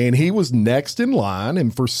 and he was next in line.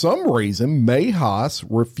 And for some reason, Mayhaus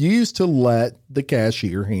refused to let the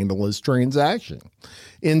cashier handle his transaction.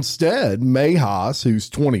 Instead, Mayhaus, who's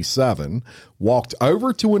 27, walked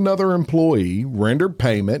over to another employee, rendered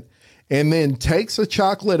payment, and then takes a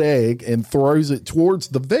chocolate egg and throws it towards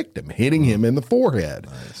the victim, hitting him in the forehead.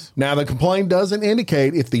 Nice. Now, the complaint doesn't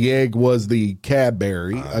indicate if the egg was the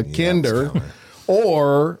Cadbury, a Kinder,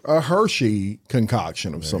 or a Hershey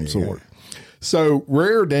concoction of some sort. So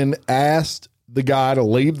Reardon asked the guy to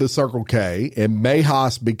leave the Circle K, and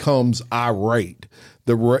Mayhaus becomes irate.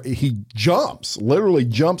 He literally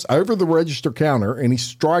jumps over the register counter, and he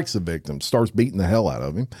strikes the victim, starts beating the hell out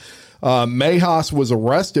of him. Mayhaus was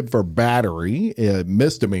arrested for battery,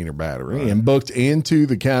 misdemeanor battery, and booked into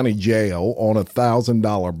the county jail on a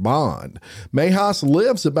 $1,000 bond. Mayhaus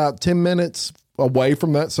lives about 10 minutes away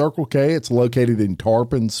from that Circle K. It's located in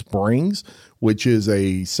Tarpon Springs, which is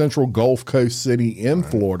a central Gulf Coast city in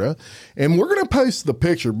Florida. And we're going to post the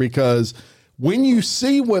picture because when you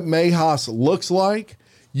see what Mayhaus looks like,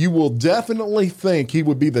 you will definitely think he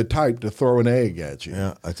would be the type to throw an egg at you.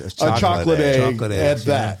 Yeah, a chocolate egg at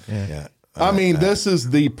that. Yeah. I mean, this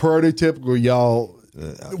is the prototypical, y'all,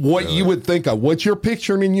 what you would think of. What you're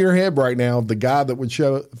picturing in your head right now, the guy that would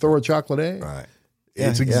throw a chocolate egg. Right.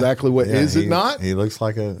 It's exactly what, is it not? He looks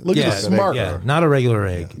like a... Look at the smart. Yeah, not a regular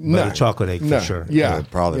egg, but a chocolate egg for sure. Yeah,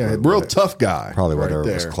 probably. Real tough guy. Probably right whatever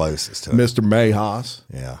there. was closest to it. Mr. Mayhaus.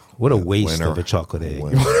 Yeah. What a waste of a chocolate egg.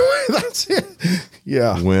 That's it.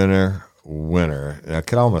 Yeah. Winner. That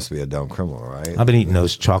could almost be a dumb criminal, right? I've been eating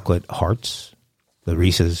those chocolate hearts, the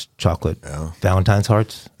Reese's chocolate Valentine's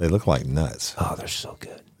hearts. They look like nuts. Oh, they're so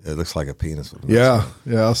good. It looks like a penis. With Yeah.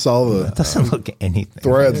 I saw the That doesn't look anything.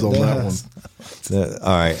 threads on that one.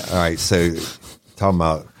 All right. So talking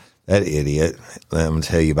about that idiot, I'm going to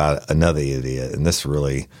tell you about another idiot, and this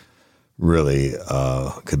really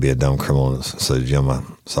could be a dumb criminal. So Jim,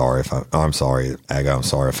 I'm sorry, Aga, I'm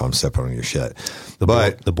sorry if I'm stepping on your shit. The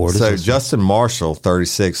board so is Justin Marshall,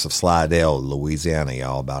 36, of Slidell, Louisiana,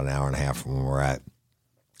 y'all, about an hour and a half from where we're at,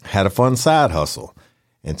 had a fun side hustle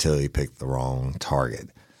until he picked the wrong target.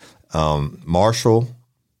 Marshall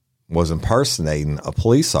was impersonating a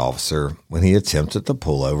police officer when he attempted to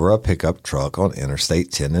pull over a pickup truck on Interstate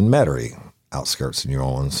 10 in Metairie, outskirts of New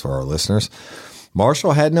Orleans for our listeners.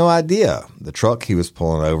 Marshall had no idea the truck he was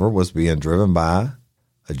pulling over was being driven by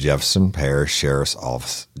a Jefferson Parish Sheriff's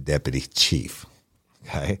Office deputy chief.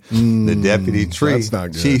 Okay. The deputy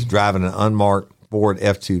chief driving an unmarked Ford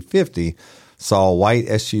F-250 saw a white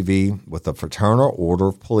SUV with a Fraternal Order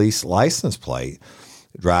of Police license plate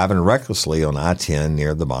driving recklessly on I-10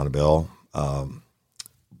 near the Bonneville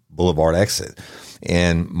Boulevard exit.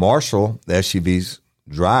 And Marshall, the SUV's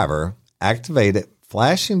driver, activated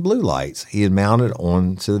flashing blue lights he had mounted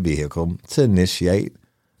onto the vehicle to initiate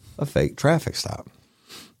a fake traffic stop.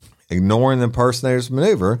 Ignoring the impersonator's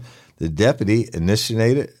maneuver, the deputy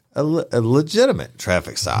initiated a legitimate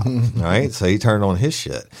traffic stop. All right. So he turned on his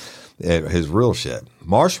shit, his real shit.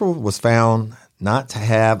 Marshall was found not to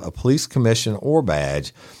have a police commission or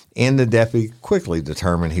badge, and the deputy quickly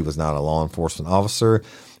determined he was not a law enforcement officer.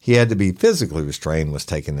 He had to be physically restrained, was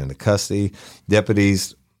taken into custody.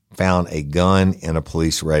 Deputies found a gun and a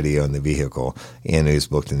police radio in the vehicle, and he was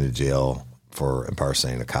booked into jail for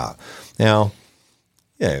impersonating a cop. Now,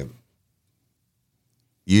 yeah,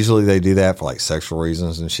 usually they do that for like sexual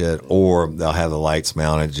reasons and shit, or they'll have the lights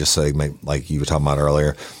mounted just so they make, like you were talking about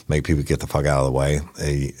earlier, make people get the fuck out of the way.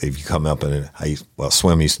 If you come up in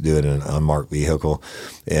Swim used to do it in an unmarked vehicle,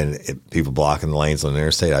 and people blocking the lanes on the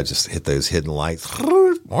interstate, I just hit those hidden lights,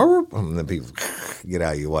 and then people get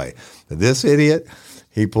out of your way. But this idiot,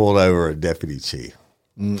 he pulled over a deputy chief.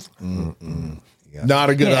 Yeah. Not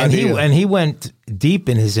a good idea. And he went deep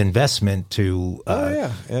in his investment to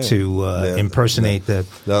impersonate the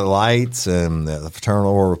lights and the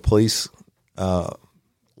Fraternal Order of Police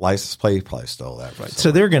license plate. He probably stole that. Right.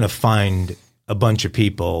 So they're going to find a bunch of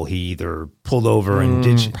people he either pulled over and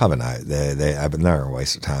did. Probably not. I've been there a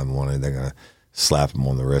waste of time on it. They're going to slap him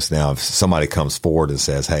on the wrist. Now, if somebody comes forward and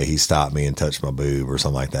says, "Hey, he stopped me and touched my boob" or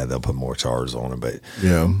something like that, they'll put more charges on him. But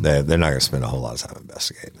they're not going to spend a whole lot of time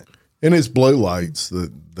investigating it. And it's blue lights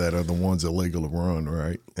that are the ones illegal to run,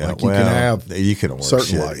 right? Yeah, like you can order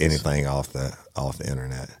certain lights. Anything off the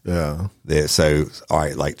internet. Yeah. So, all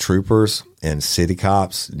right, like troopers and city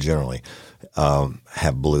cops generally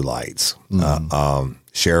have blue lights.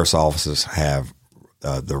 Sheriff's offices have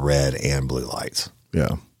the red and blue lights.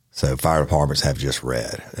 Yeah. So fire departments have just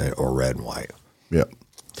red or red and white. Yep.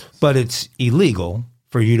 But it's illegal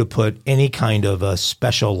for you to put any kind of a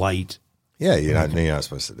special light. Yeah, you're not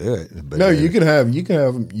supposed to do it. But no, you can have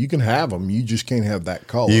them. You just can't have that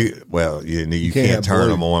color. You can't turn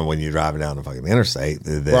them on when you're driving down the fucking interstate.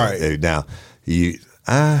 Right Now,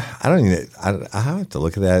 I have to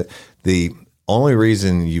look at that. The only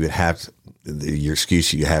reason you would have your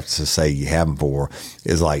excuse you have to say you have them for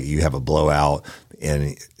is like you have a blowout,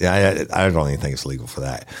 and I don't even think it's legal for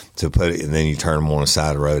that to put it, and then you turn them on the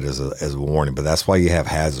side of the road as a warning. But that's why you have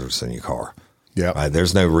hazards in your car. Yeah, right?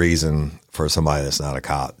 There's no reason for somebody that's not a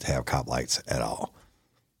cop to have cop lights at all.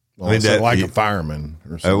 Well, a fireman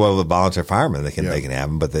or something. Well, the volunteer firemen they can have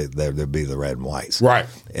them, but there'd be the red and whites, right?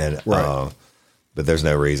 And but there's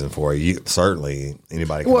no reason for it. Certainly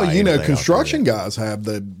anybody. Can buy construction guys have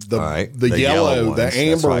the yellow ones. The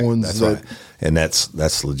amber ones. That's right. And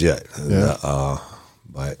that's legit. Yeah.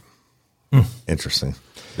 But interesting.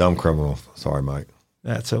 Dumb criminal. Sorry, Mike.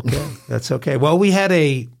 That's okay. That's okay. Well, we had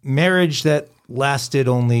a marriage that lasted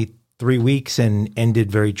only 3 weeks and ended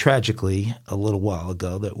very tragically a little while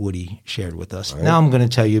ago that Woody shared with us. Right. Now I'm going to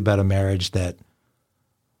tell you about a marriage that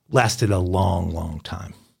lasted a long, long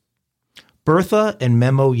time. Bertha and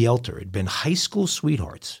Memo Yelter had been high school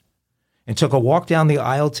sweethearts and took a walk down the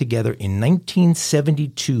aisle together in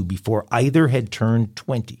 1972 before either had turned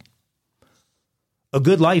 20. A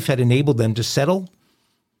good life had enabled them to settle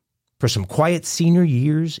for some quiet senior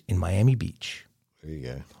years in Miami Beach. There you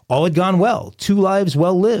go. All had gone well. 2 lives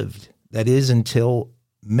well lived. That is, until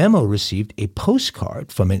Memo received a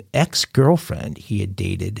postcard from an ex-girlfriend he had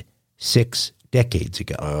dated 6 decades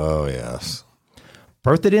ago. Oh, yes.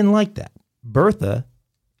 Bertha didn't like that. Bertha,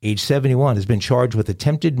 age 71, has been charged with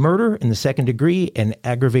attempted murder in the 2nd degree and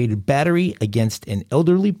aggravated battery against an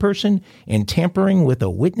elderly person and tampering with a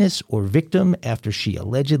witness or victim after she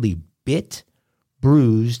allegedly bit,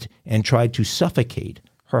 bruised, and tried to suffocate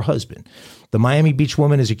her husband. The Miami Beach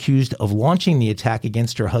woman is accused of launching the attack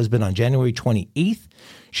against her husband on January 28th.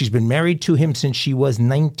 She's been married to him since she was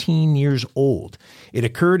 19 years old. It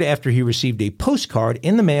occurred after he received a postcard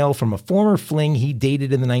in the mail from a former fling he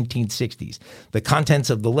dated in the 1960s. The contents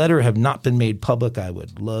of the letter have not been made public. I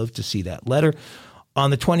would love to see that letter. On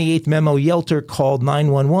the 28th, Memo Yelter called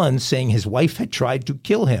 911 saying his wife had tried to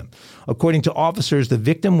kill him. According to officers, the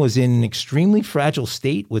victim was in an extremely fragile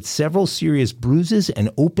state with several serious bruises and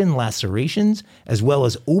open lacerations, as well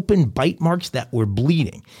as open bite marks that were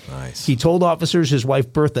bleeding. Nice. He told officers his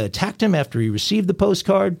wife Bertha attacked him after he received the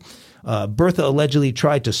postcard. Bertha allegedly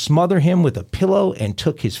tried to smother him with a pillow and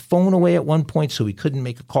took his phone away at one point so he couldn't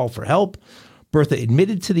make a call for help. Bertha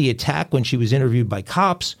admitted to the attack when she was interviewed by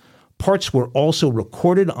cops. Parts were also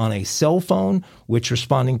recorded on a cell phone, which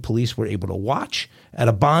responding police were able to watch. At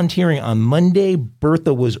a bond hearing on Monday,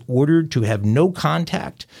 Bertha was ordered to have no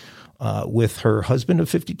contact with her husband of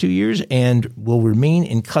 52 years and will remain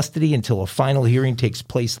in custody until a final hearing takes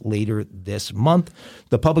place later this month.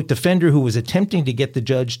 The public defender, who was attempting to get the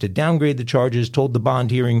judge to downgrade the charges, told the bond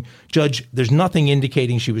hearing judge there's nothing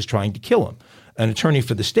indicating she was trying to kill him. an attorney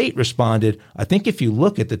for the state responded, I think if you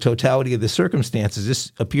look at the totality of the circumstances,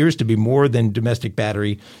 this appears to be more than domestic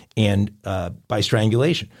battery and by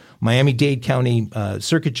strangulation. Miami-Dade County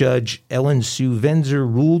Circuit Judge Ellen Sue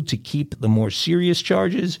Venzer ruled to keep the more serious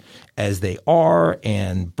charges as they are,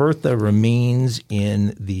 and Bertha remains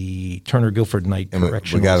in the Turner Guilford Knight Correctional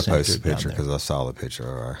Center. We got to post a picture because I saw the picture of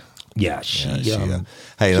her. Yeah, she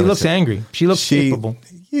hey, looks angry. She looks capable.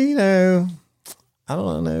 You know, I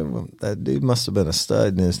don't know. That dude must have been a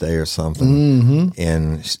stud in his day or something. Mm-hmm.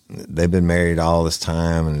 And they've been married all this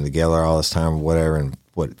time and together all this time or whatever. And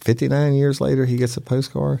 59 years later, he gets a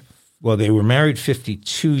postcard? Well, they were married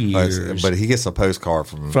 52 years. But he gets a postcard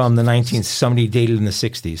from the 19th. Somebody dated in the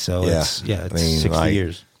 60s. So it's 60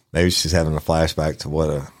 years. Maybe she's having a flashback to what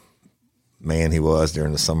a man he was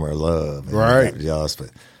during the summer of love. And right. Jealous,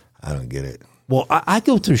 but I don't get it. Well, I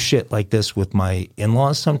go through shit like this with my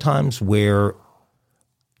in-laws sometimes where,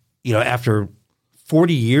 you know, after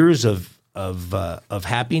 40 years of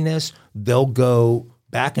happiness, they'll go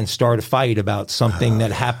back and start a fight about something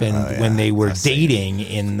that happened when they were dating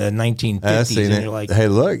in the 1950s. And you're like, hey,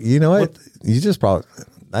 look, you know what? You just brought,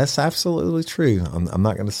 that's absolutely true. I'm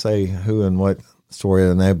not going to say who and what story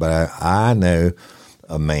I know, but I know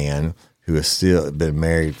a man who has still been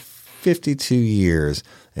married 52 years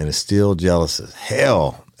and is still jealous as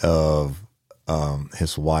hell of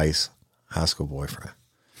his wife's high school boyfriend.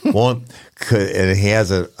 And he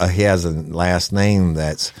has a last name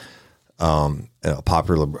that's a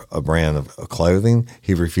popular brand of clothing.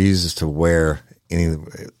 He refuses to wear any of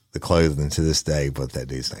the clothing to this day, but that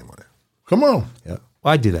dude's name on it. Come on. Yeah.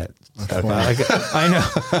 Well, I do that.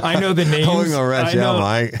 I know the names.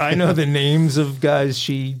 I know the names of guys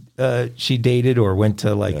she dated or went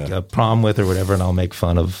to a prom with or whatever, and I'll make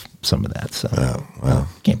fun of some of that. So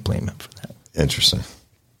can't blame him for that. Interesting.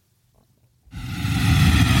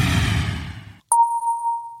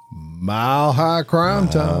 Mile high crime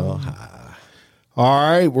time. All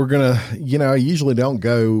right, we're gonna. I usually don't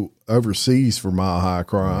go overseas for mile high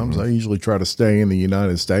crimes. I usually try to stay in the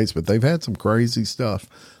United States, but they've had some crazy stuff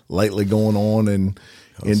lately going on in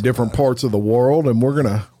different parts of the world, and we're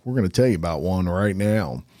gonna tell you about one right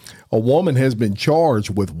now. A woman has been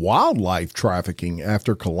charged with wildlife trafficking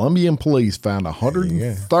after Colombian police found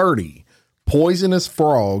 130 poisonous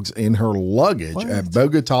frogs in her luggage at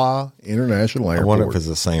Bogota International Airport. I wonder if it's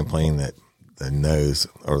the same plane that the nose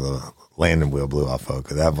or the landing wheel blew off of,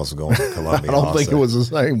 because that was going to Colombia. I don't think it was the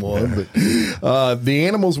same one. But the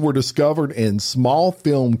animals were discovered in small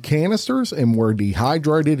film canisters and were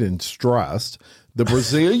dehydrated and stressed. The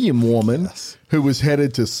Brazilian woman who was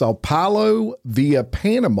headed to Sao Paulo via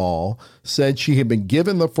Panama said she had been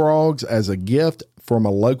given the frogs as a gift from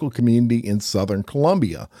a local community in southern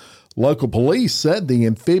Colombia. Local police said the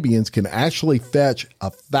amphibians can actually fetch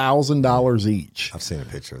 $1,000 each. I've seen a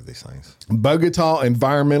picture of these things. Bogota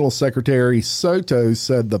Environmental Secretary Soto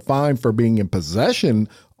said the fine for being in possession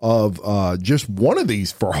of just one of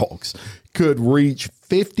these frogs could reach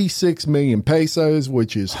 56 million pesos,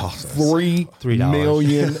 which is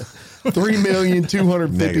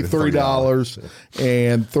 $3,253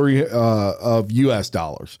 and of U.S.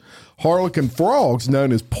 dollars. Harlequin frogs,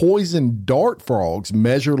 known as poison dart frogs,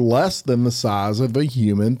 measure less than the size of a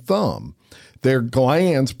human thumb. Their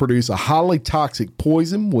glands produce a highly toxic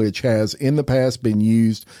poison, which has in the past been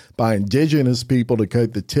used by indigenous people to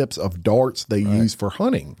coat the tips of darts they use for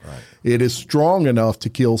hunting. Right. It is strong enough to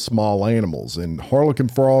kill small animals, and harlequin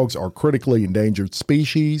frogs are critically endangered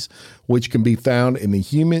species, which can be found in the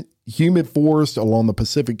humid forest along the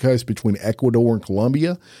Pacific coast between Ecuador and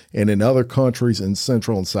Colombia, and in other countries in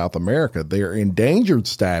Central and South America. Their endangered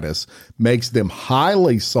status makes them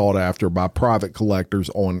highly sought after by private collectors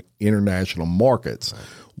on international markets. Right.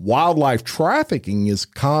 Wildlife trafficking is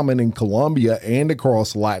common in Colombia and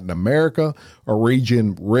across Latin America, a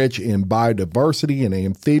region rich in biodiversity and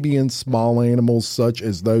amphibians, small animals such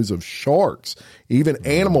as those of sharks. Even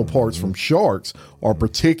animal parts from sharks are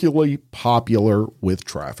particularly popular with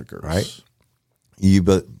traffickers. Right? You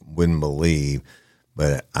wouldn't believe,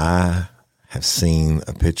 but I have seen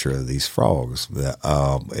a picture of these frogs.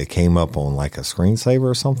 It came up on like a screensaver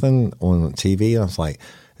or something on TV. I was like,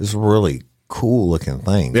 this is really cool looking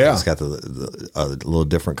thing. Yeah. It's got the little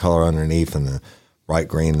different color underneath and the bright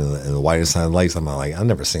green and the white inside the legs. I'm like, I've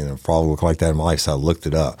never seen a frog look like that in my life, so I looked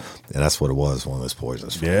it up, and that's what it was, one of those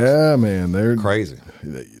poisonous frogs. Yeah, man. They're crazy.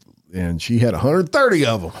 And she had 130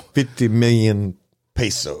 of them. 50 million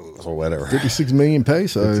pesos or whatever. 56 million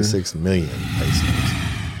pesos. 56 million pesos.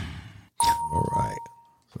 All right.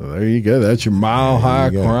 So there you go. That's your mile high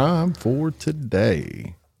crime for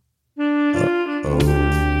today. Oh.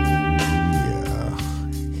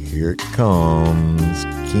 Here Here it comes.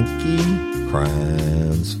 Kinky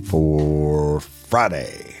Crimes for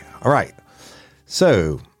Friday. All right.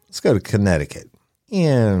 So let's go to Connecticut.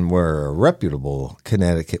 And we're a reputable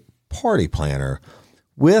Connecticut party planner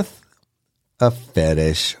with a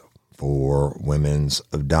fetish for women's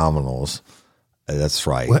abdominals. That's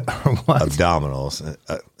right. What? Abdominals.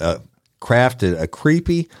 Crafted a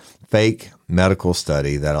creepy, fake medical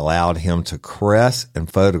study that allowed him to caress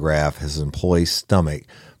and photograph his employee's stomach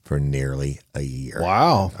for nearly a year.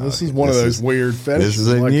 Wow. This is one of those weird fetishes. This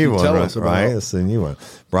is a new one, right? It's a new one.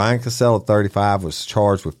 Brian Casella, 35, was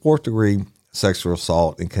charged with fourth-degree sexual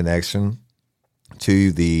assault in connection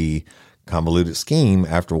to the convoluted scheme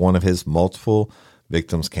after one of his multiple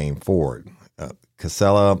victims came forward.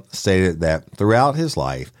 Casella stated that throughout his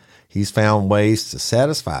life, he's found ways to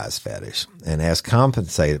satisfy his fetish and has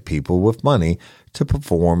compensated people with money to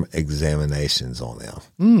perform examinations on them.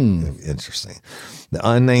 Interesting. The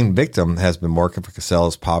unnamed victim has been working for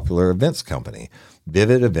Casella's popular events company,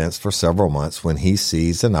 Vivid Events, for several months when he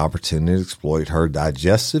seized an opportunity to exploit her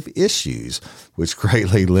digestive issues, which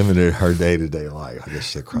greatly limited her day-to-day life. I guess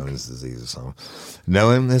she had Crohn's disease or something.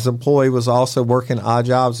 Knowing his employee was also working odd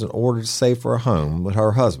jobs in order to save for a home with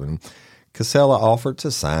her husband, Casella offered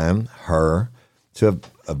to sign her to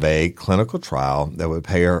a vague clinical trial that would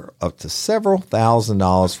pay her up to several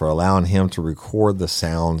 $1,000s for allowing him to record the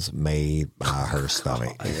sounds made by her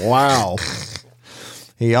stomach. Wow.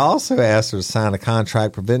 He also asked her to sign a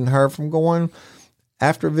contract preventing her from going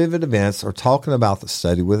after Vivid Events or talking about the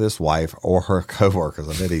study with his wife or her coworkers.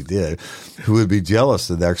 I bet he did, who would be jealous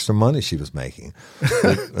of the extra money she was making.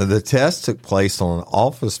 The test took place on an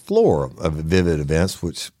office floor of Vivid Events,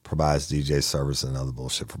 which provides DJ service and other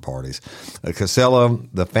bullshit for parties. Casella,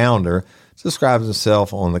 the founder, describes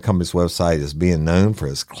himself on the company's website as being known for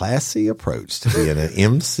his classy approach to being an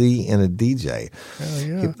MC and a DJ. Hell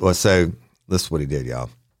yeah. So this is what he did, y'all.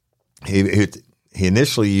 He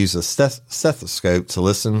initially used a stethoscope to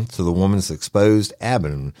listen to the woman's exposed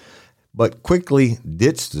abdomen, but quickly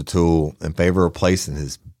ditched the tool in favor of placing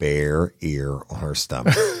his bare ear on her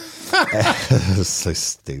stomach. So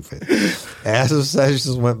stupid. As the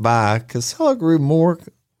sessions went by, Casella grew more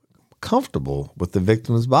comfortable with the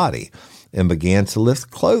victim's body and began to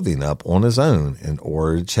lift clothing up on his own in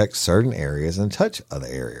order to check certain areas and touch other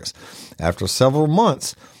areas. After several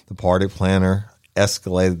months, the party planner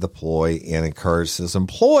escalated the ploy and encouraged his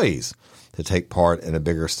employees to take part in a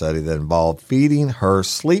bigger study that involved feeding her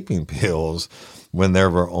sleeping pills when they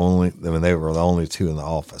were the only two in the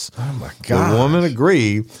office. Oh my God! The woman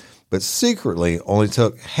agreed, but secretly only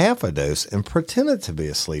took half a dose and pretended to be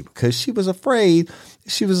asleep because she was afraid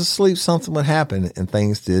if she was asleep something would happen and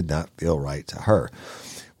things did not feel right to her.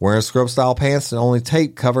 Wearing scrub-style pants and only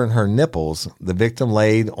tape covering her nipples, the victim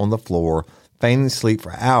laid on the floor, feigning sleep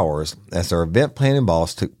for hours as her event planning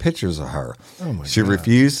boss took pictures of her. She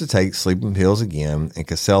refused to take sleeping pills again, and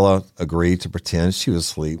Casella agreed to pretend she was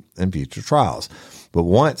asleep in future trials. But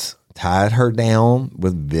once tied her down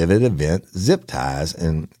with Vivid Event zip ties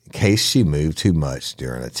in case she moved too much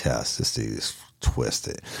during a test. This dude is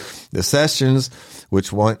twisted. The sessions,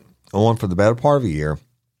 which went on for the better part of a year,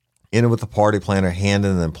 ended with the party planner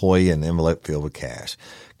handing the employee an envelope filled with cash.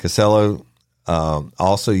 Casella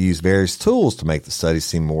also used various tools to make the study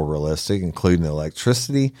seem more realistic, including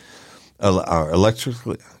electrically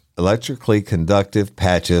conductive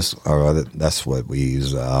patches, or that's what we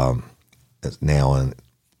use now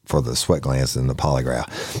for the sweat glands and the polygraph,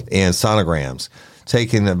 and sonograms,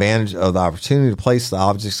 taking advantage of the opportunity to place the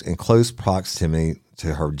objects in close proximity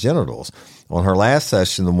to her genitals. On her last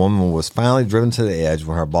session, the woman was finally driven to the edge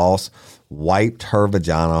when her boss wiped her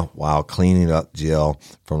vagina while cleaning up gel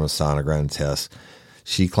from a sonogram test.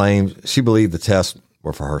 She believed the tests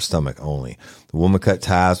were for her stomach only. The woman cut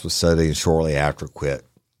ties with study and shortly after quit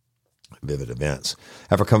Vivid Events.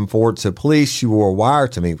 After coming forward to police, she wore a wire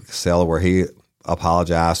to meet with Casella where he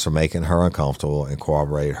apologized for making her uncomfortable and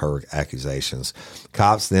corroborated her accusations.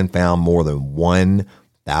 Cops then found more than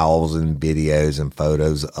 1,000 videos and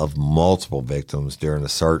photos of multiple victims during the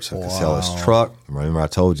search of Casella's truck. Remember, I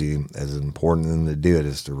told you, as important thing to do it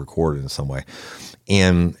is to record it in some way.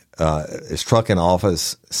 And his truck and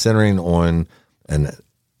office centering on an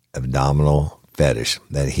abdominal fetish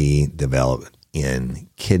that he developed in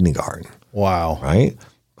kindergarten. Wow. Right?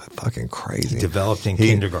 Fucking crazy. Developed in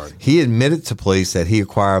kindergarten. He admitted to police that he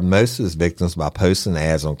acquired most of his victims by posting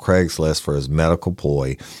ads on Craigslist for his medical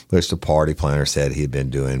ploy, which the party planner said he had been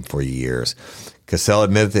doing for years. Casella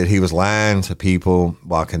admitted that he was lying to people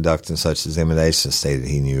while conducting such examinations, stated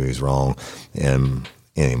he knew he was wrong. And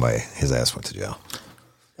anyway, his ass went to jail.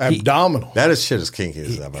 Abdominal. That is shit as kinky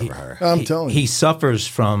as I've ever heard. I'm telling you. He suffers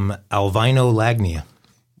from alvinolagnia,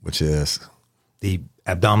 Which is? the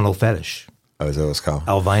abdominal fetish. Oh, is that what it's called?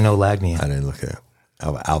 Alvinolagnia. I didn't look it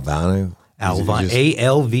up. Albino? ALVINOLAGNIA.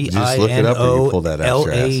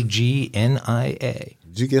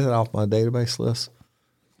 Did you get it off my database list?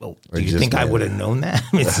 Well, do you think I would have known that?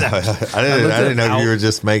 I didn't know you were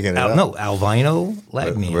just making it up. No, alvinolagnia.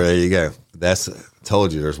 Well, there you go.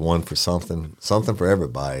 Told you there's one for something for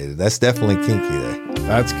everybody. That's definitely kinky there.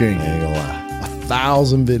 That's kinky. I ain't gonna lie.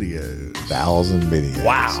 1,000 videos. 1,000 videos.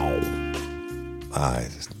 Wow.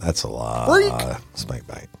 That's a lot. Freak. Spank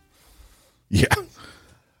bite. Yeah.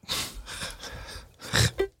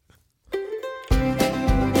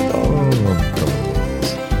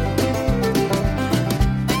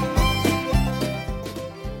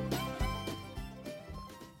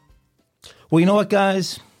 Well, you know what,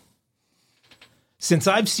 guys? Since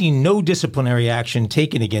I've seen no disciplinary action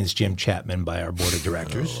taken against Jim Chapman by our board of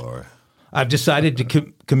directors, I've decided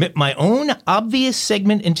to commit my own obvious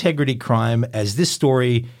segment integrity crime, as this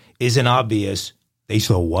story is an obvious. They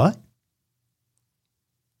stole what?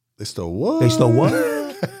 They stole what? They stole what?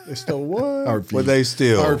 They stole what? What they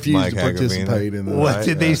steal? I refuse Mike to participate in that. What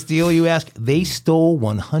did they steal, you ask? They stole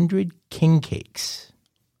 100 king cakes.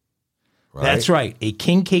 Right. That's right. A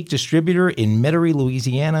king cake distributor in Metairie,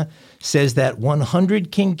 Louisiana, says that 100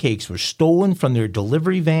 king cakes were stolen from their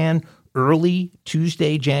delivery van early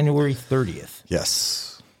Tuesday, January 30th.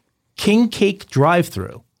 Yes. King Cake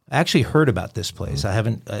Drive-Thru. I actually heard about this place. I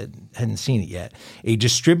hadn't seen it yet. A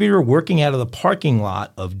distributor working out of the parking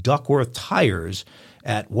lot of Duckworth Tires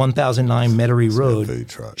at 1009 Metairie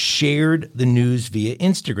Road shared the news via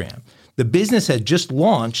Instagram. The business had just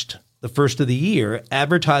launched the first of the year,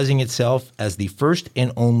 advertising itself as the first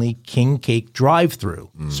and only King Cake Drive-Thru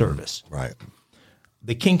service. Right.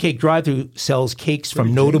 The King Cake Drive-Thru sells cakes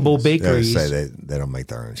from notable bakeries. They say they don't make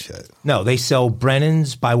their own shit. No, they sell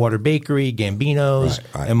Brennan's, Bywater Bakery, Gambino's,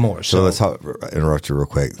 and more. So let's interrupt you real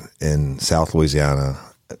quick. In South Louisiana,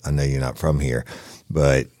 I know you're not from here,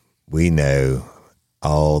 but we know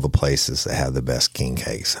all the places that have the best king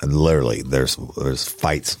cakes. And literally, there's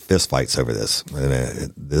fist fights over this.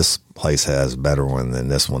 And this place has a better one than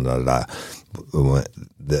this one.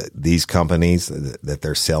 These companies that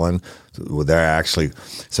they're selling, they're actually,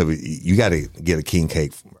 so you got to get a king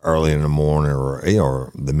cake early in the morning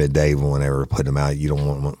or the midday whenever putting them out. You don't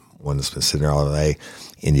want one that's been sitting there all day,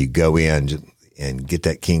 and you go in and get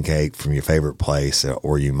that king cake from your favorite place,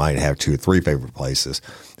 or you might have 2 or 3 favorite places.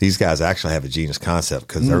 These guys actually have a genius concept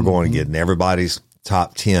because they're going to get in everybody's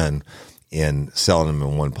top 10 and selling them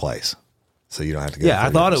in one place. So you don't have to go. Yeah, I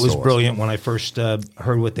thought it was brilliant when I first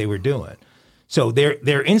heard what they were doing. So their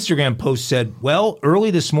Instagram post said, well, early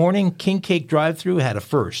this morning, King Cake Drive-Thru had a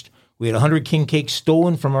first. We had 100 king cakes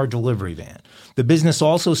stolen from our delivery van. The business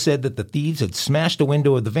also said that the thieves had smashed the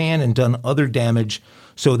window of the van and done other damage,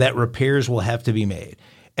 so that repairs will have to be made.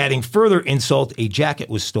 Adding further insult, a jacket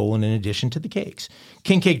was stolen in addition to the cakes.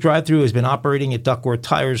 King Cake Drive-Thru has been operating at Duckworth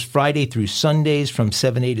Tires Friday through Sundays from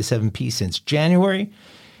 7A to 7P since January.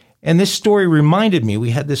 And this story reminded me,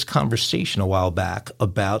 we had this conversation a while back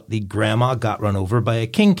about the Grandma Got Run Over by a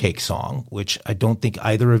King Cake song, which I don't think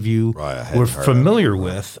either of you were familiar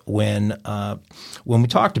with when we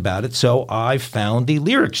talked about it. So I found the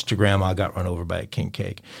lyrics to Grandma Got Run Over by a King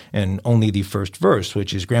Cake, and only the first verse,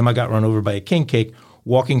 which is Grandma got run over by a king cake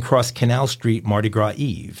walking across Canal Street, Mardi Gras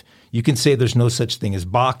Eve. You can say there's no such thing as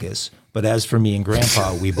Bacchus, but as for me and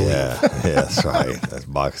Grandpa, we believe. Yeah, that's right. That's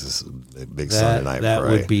Bacchus' big Sunday night that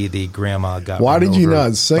parade. Would be the Grandma Got Why Run did you Over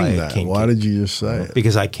not sing by that? King Why Cake. did you just say it?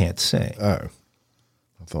 Because I can't sing. Oh. I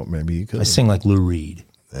thought maybe you could. I sing like Lou Reed.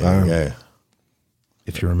 There you go.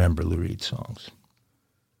 If you remember Lou Reed songs.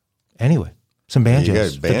 Anyway, some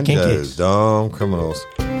banjos. Banjos, dumb criminals.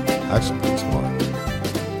 Actually, pretty smart.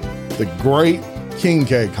 The Great King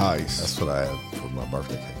Cake Heist. That's what I had for my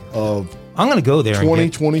birthday cake. Of I'm going to go there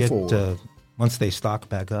 2024. and get once they stock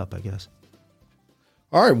back up, I guess.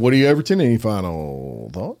 All right, Woody Overton, any final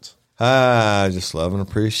thoughts? I just love and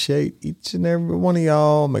appreciate each and every one of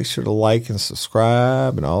y'all. Make sure to like and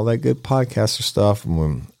subscribe and all that good podcaster stuff.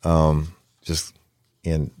 And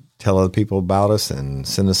tell other people about us and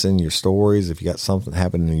send us in your stories if you got something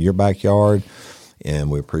happening in your backyard.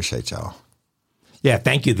 And we appreciate y'all. Yeah,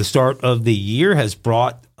 thank you. The start of the year has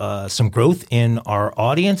brought some growth in our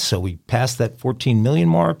audience. So we passed that 14 million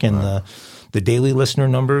mark, and the daily listener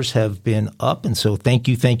numbers have been up. And so thank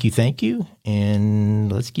you.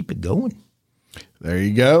 And let's keep it going. There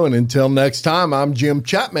you go. And until next time, I'm Jim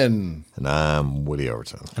Chapman. And I'm Woody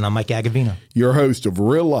Overton. And I'm Mike Agavino, your host of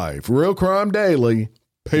Real Life, Real Crime Daily.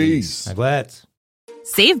 Peace. I'm glad.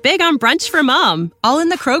 Save big on brunch for mom, all in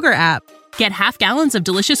the Kroger app. Get half gallons of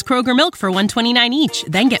delicious Kroger milk for $1.29 each.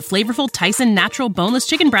 Then get flavorful Tyson natural boneless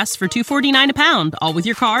chicken breasts for $2.49 a pound, all with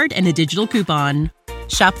your card and a digital coupon.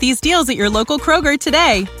 Shop these deals at your local Kroger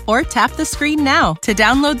today, or tap the screen now to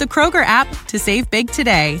download the Kroger app to save big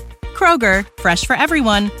today. Kroger, fresh for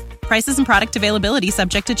everyone. Prices and product availability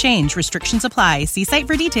subject to change. Restrictions apply. See site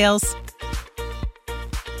for details.